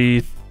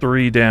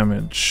 43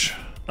 damage.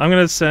 I'm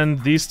going to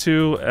send these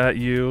 2 at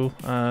you,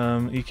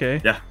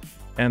 EK. Yeah.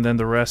 And then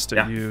the rest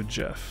at you,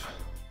 Jeff.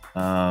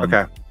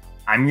 Okay.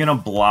 I'm gonna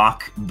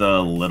block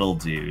the little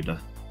dude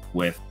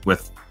with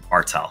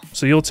Artel.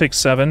 So you'll take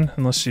 7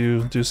 unless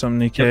you do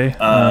something, EK.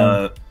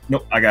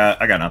 Nope, I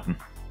got nothing.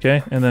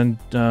 Okay, and then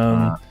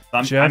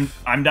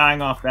Jeff. I'm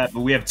dying off that,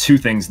 but we have 2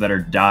 things that are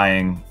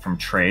dying from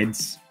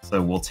trades,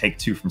 so we'll take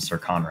 2 from Sir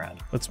Conrad.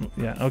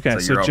 Okay.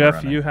 So you're Jeff,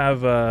 overrunning. you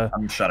have.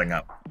 I'm shutting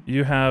up.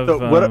 You have. So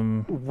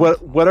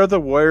what are the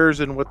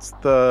warriors and what's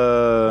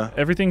the...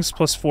 Everything's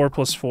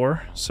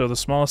 +4/+4. So the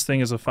smallest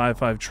thing is a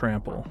 5/5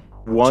 trample.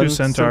 1 2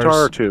 centaurs.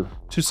 centaur or 2?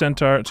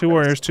 2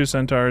 warriors, 2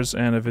 centaurs,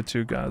 and a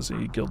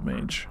Vitu-Ghazi guild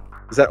mage.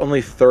 Is that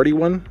only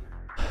 31?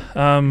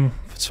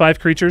 It's 5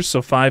 creatures,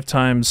 so 5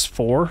 times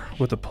 4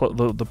 with the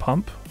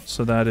pump.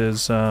 So that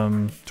is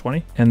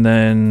 20. And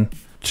then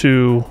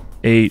 2,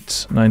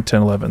 8, 9,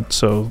 10, 11.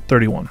 So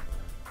 31.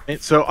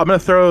 So I'm going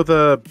to throw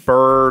the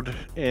bird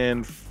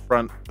in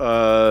front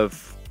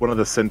of one of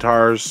the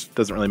centaurs.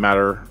 Doesn't really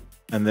matter.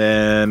 And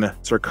then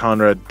Sir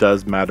Conrad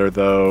does matter,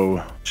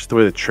 though. Just the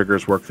way the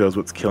triggers work, though, is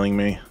what's killing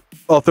me.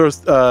 I'll throw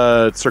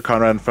Sir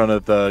Conrad in front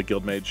of the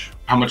guild mage.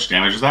 How much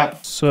damage is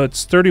that? So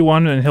it's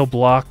 31, and he'll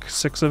block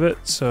 6 of it.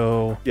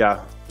 So yeah,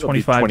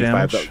 25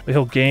 damage. But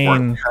he'll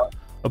gain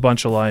a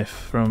bunch of life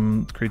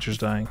from creatures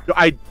dying.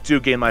 I do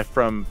gain life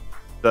from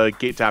the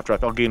gate to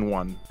afterlife. I'll gain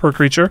 1 per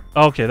creature.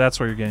 Okay, that's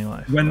where you're gaining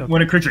life.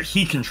 When a creature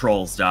he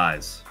controls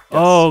dies. Yes.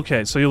 Oh,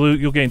 okay. So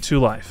you'll gain 2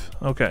 life.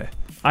 Okay,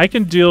 I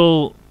can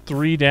deal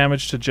 3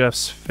 damage to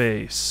Jeff's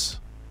face.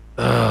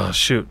 Oh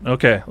shoot.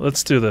 Okay,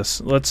 let's do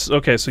this.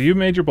 Okay, so you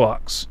made your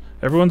blocks.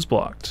 Everyone's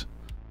blocked.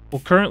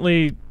 Well,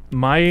 currently,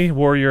 my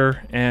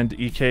warrior and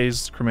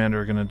EK's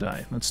commander are going to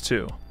die. That's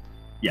 2.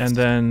 Yes. And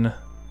then,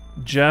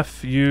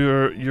 Jeff,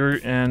 you're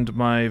and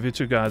my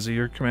Vitugazi,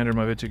 your commander and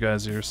my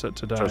Vitugazi are set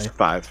to die. Just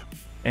 5.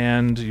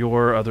 And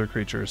your other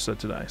creature is set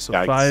to die. So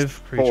Yeah,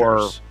 5 creatures.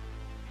 4.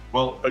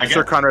 Well, I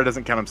Sir guess Konrad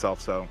doesn't count himself,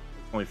 so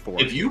only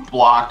 4. if you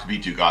blocked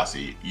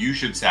Vitugazi, you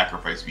should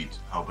sacrifice Vitugazi.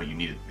 Oh, but you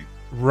needed.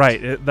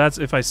 Right. That's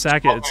if I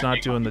sack it, it's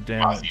not doing the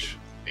damage.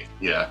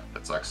 Yeah,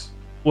 that sucks.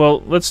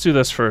 Well, let's do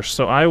this first.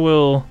 So I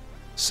will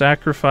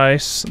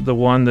sacrifice the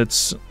one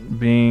that's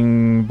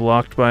being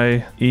blocked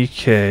by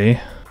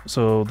EK.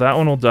 So that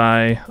one will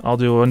die. I'll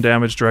do 1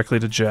 damage directly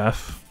to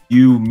Jeff.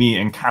 You, me,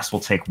 and Cass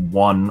will take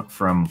 1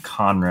 from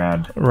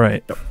Konrad.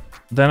 Right.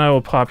 Then I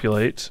will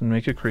populate and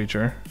make a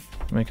creature.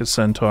 Make a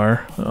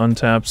centaur.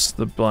 Untaps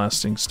the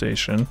blasting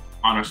station.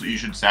 Honestly, you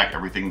should sack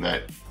everything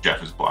that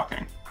Jeff is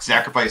blocking.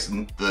 Sacrifice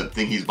the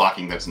thing he's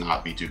blocking that's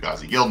not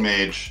Vitugazi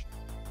Guildmage.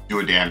 Do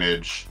a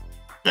damage.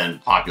 Then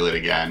populate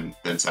again.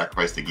 Then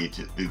sacrifice the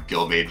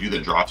Guildmage. You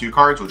then draw 2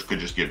 cards, which could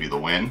just give you the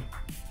win.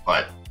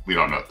 But we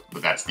don't know.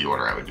 But that's the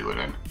order I would do it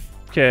in.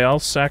 Okay, I'll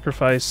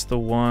sacrifice the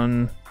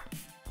one...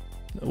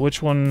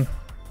 Which one?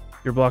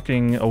 You're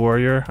blocking a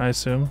warrior, I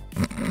assume?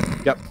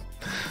 Yep.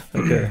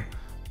 Okay.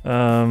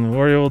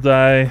 Warrior will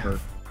die. Sure.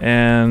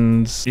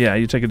 And yeah,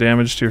 you take a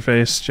damage to your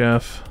face,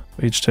 Jeff.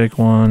 We each take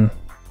 1.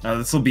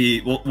 This will be...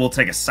 We'll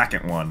take a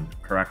second one,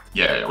 correct?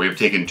 Yeah, we have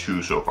taken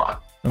 2 so far.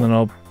 And then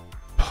I'll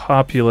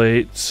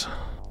populate.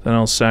 Then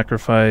I'll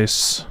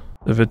sacrifice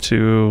the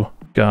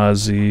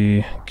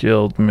Vitugazi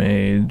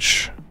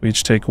Guildmage. We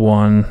each take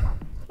 1.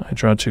 I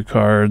draw 2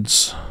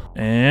 cards.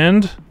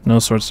 And no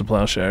Swords to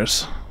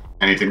Plowshares.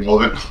 Anything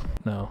relevant?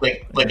 No.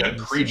 Like a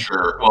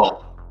creature.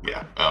 Well,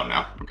 yeah. Oh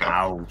no. Okay.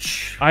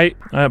 Ouch.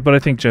 But I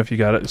think, Jeff, you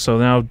got it. So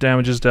now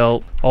damage is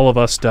dealt. All of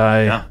us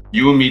die. Yeah.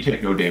 You and me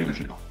take no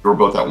damage now. We're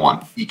both at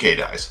 1. EK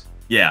dies.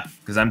 Yeah,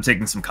 because I'm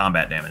taking some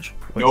combat damage.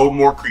 No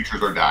more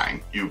creatures are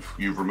dying. You've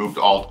removed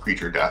all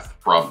creature death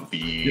from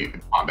the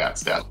combat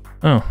stat.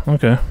 Oh,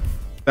 okay.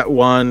 That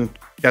 1,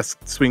 Guess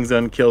swings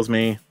in, kills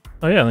me.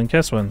 Oh yeah, then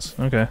Kess wins.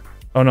 Okay.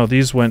 Oh no,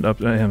 these went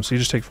up at him, so you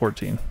just take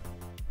 14.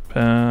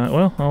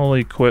 Well, I'll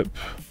equip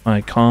my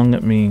Kong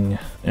Ming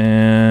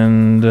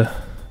and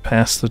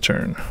pass the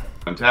turn.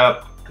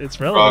 Untap. It's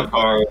Draw a relevant.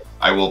 card.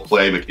 I will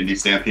play McKinney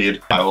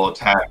Stampede. I will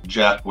attack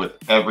Jeff with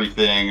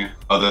everything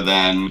other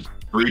than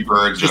 3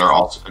 birds that are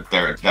also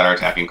there that are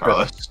attacking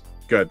Carlos.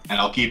 Good. And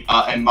I'll keep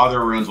and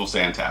Mother Runes will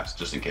stay untapped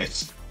just in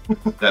case.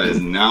 That is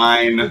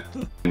 9.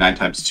 9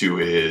 times 2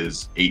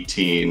 is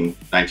 18,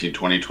 19,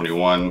 20,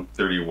 21,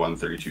 31,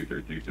 32,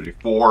 33,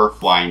 34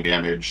 flying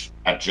damage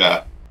at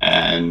Jeff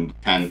and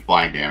 10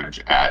 flying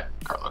damage at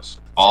Carlos.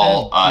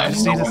 All I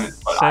just need to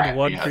send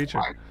 1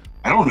 creature.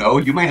 I don't know.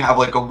 You might have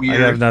like a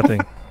weird. I have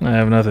nothing. I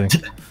have nothing.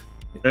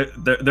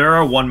 There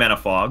are 1-mana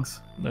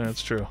fogs.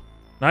 That's true.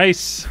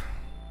 Nice.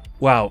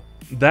 Wow,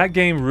 that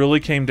game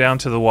really came down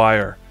to the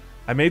wire.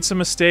 I made some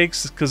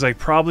mistakes because I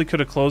probably could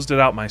have closed it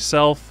out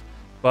myself,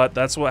 but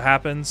that's what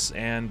happens,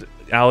 and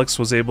Alex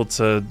was able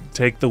to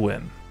take the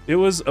win. It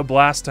was a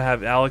blast to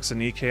have Alex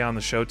and EK on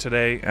the show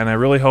today, and I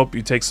really hope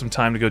you take some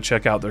time to go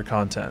check out their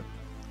content.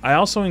 I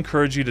also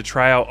encourage you to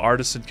try out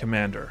Artisan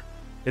Commander.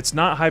 It's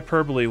not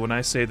hyperbole when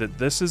I say that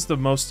this is the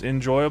most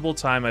enjoyable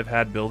time I've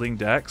had building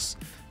decks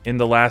in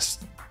the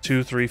last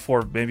 2, 3,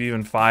 4, maybe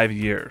even 5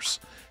 years.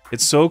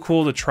 It's so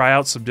cool to try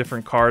out some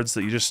different cards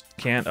that you just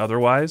can't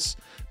otherwise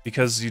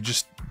because you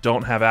just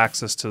don't have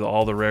access to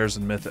all the rares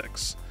and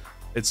mythics.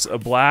 It's a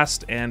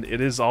blast, and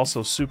it is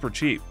also super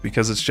cheap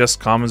because it's just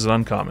commons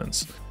and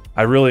uncommons.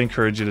 I really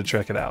encourage you to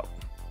check it out.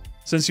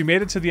 Since you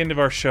made it to the end of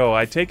our show,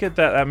 I take it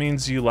that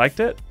means you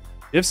liked it?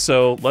 If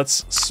so,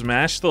 let's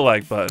smash the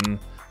like button,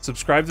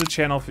 subscribe to the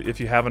channel if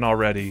you haven't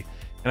already,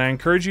 and I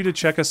encourage you to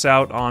check us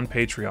out on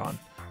Patreon.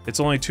 It's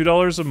only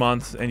 $2 a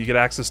month, and you get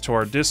access to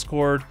our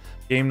Discord,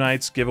 game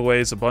nights,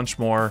 giveaways, a bunch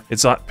more.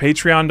 It's on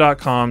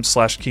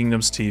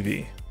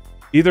patreon.com/KingdomsTV.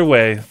 Either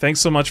way, thanks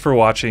so much for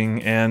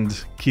watching,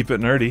 and keep it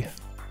nerdy.